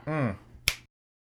two.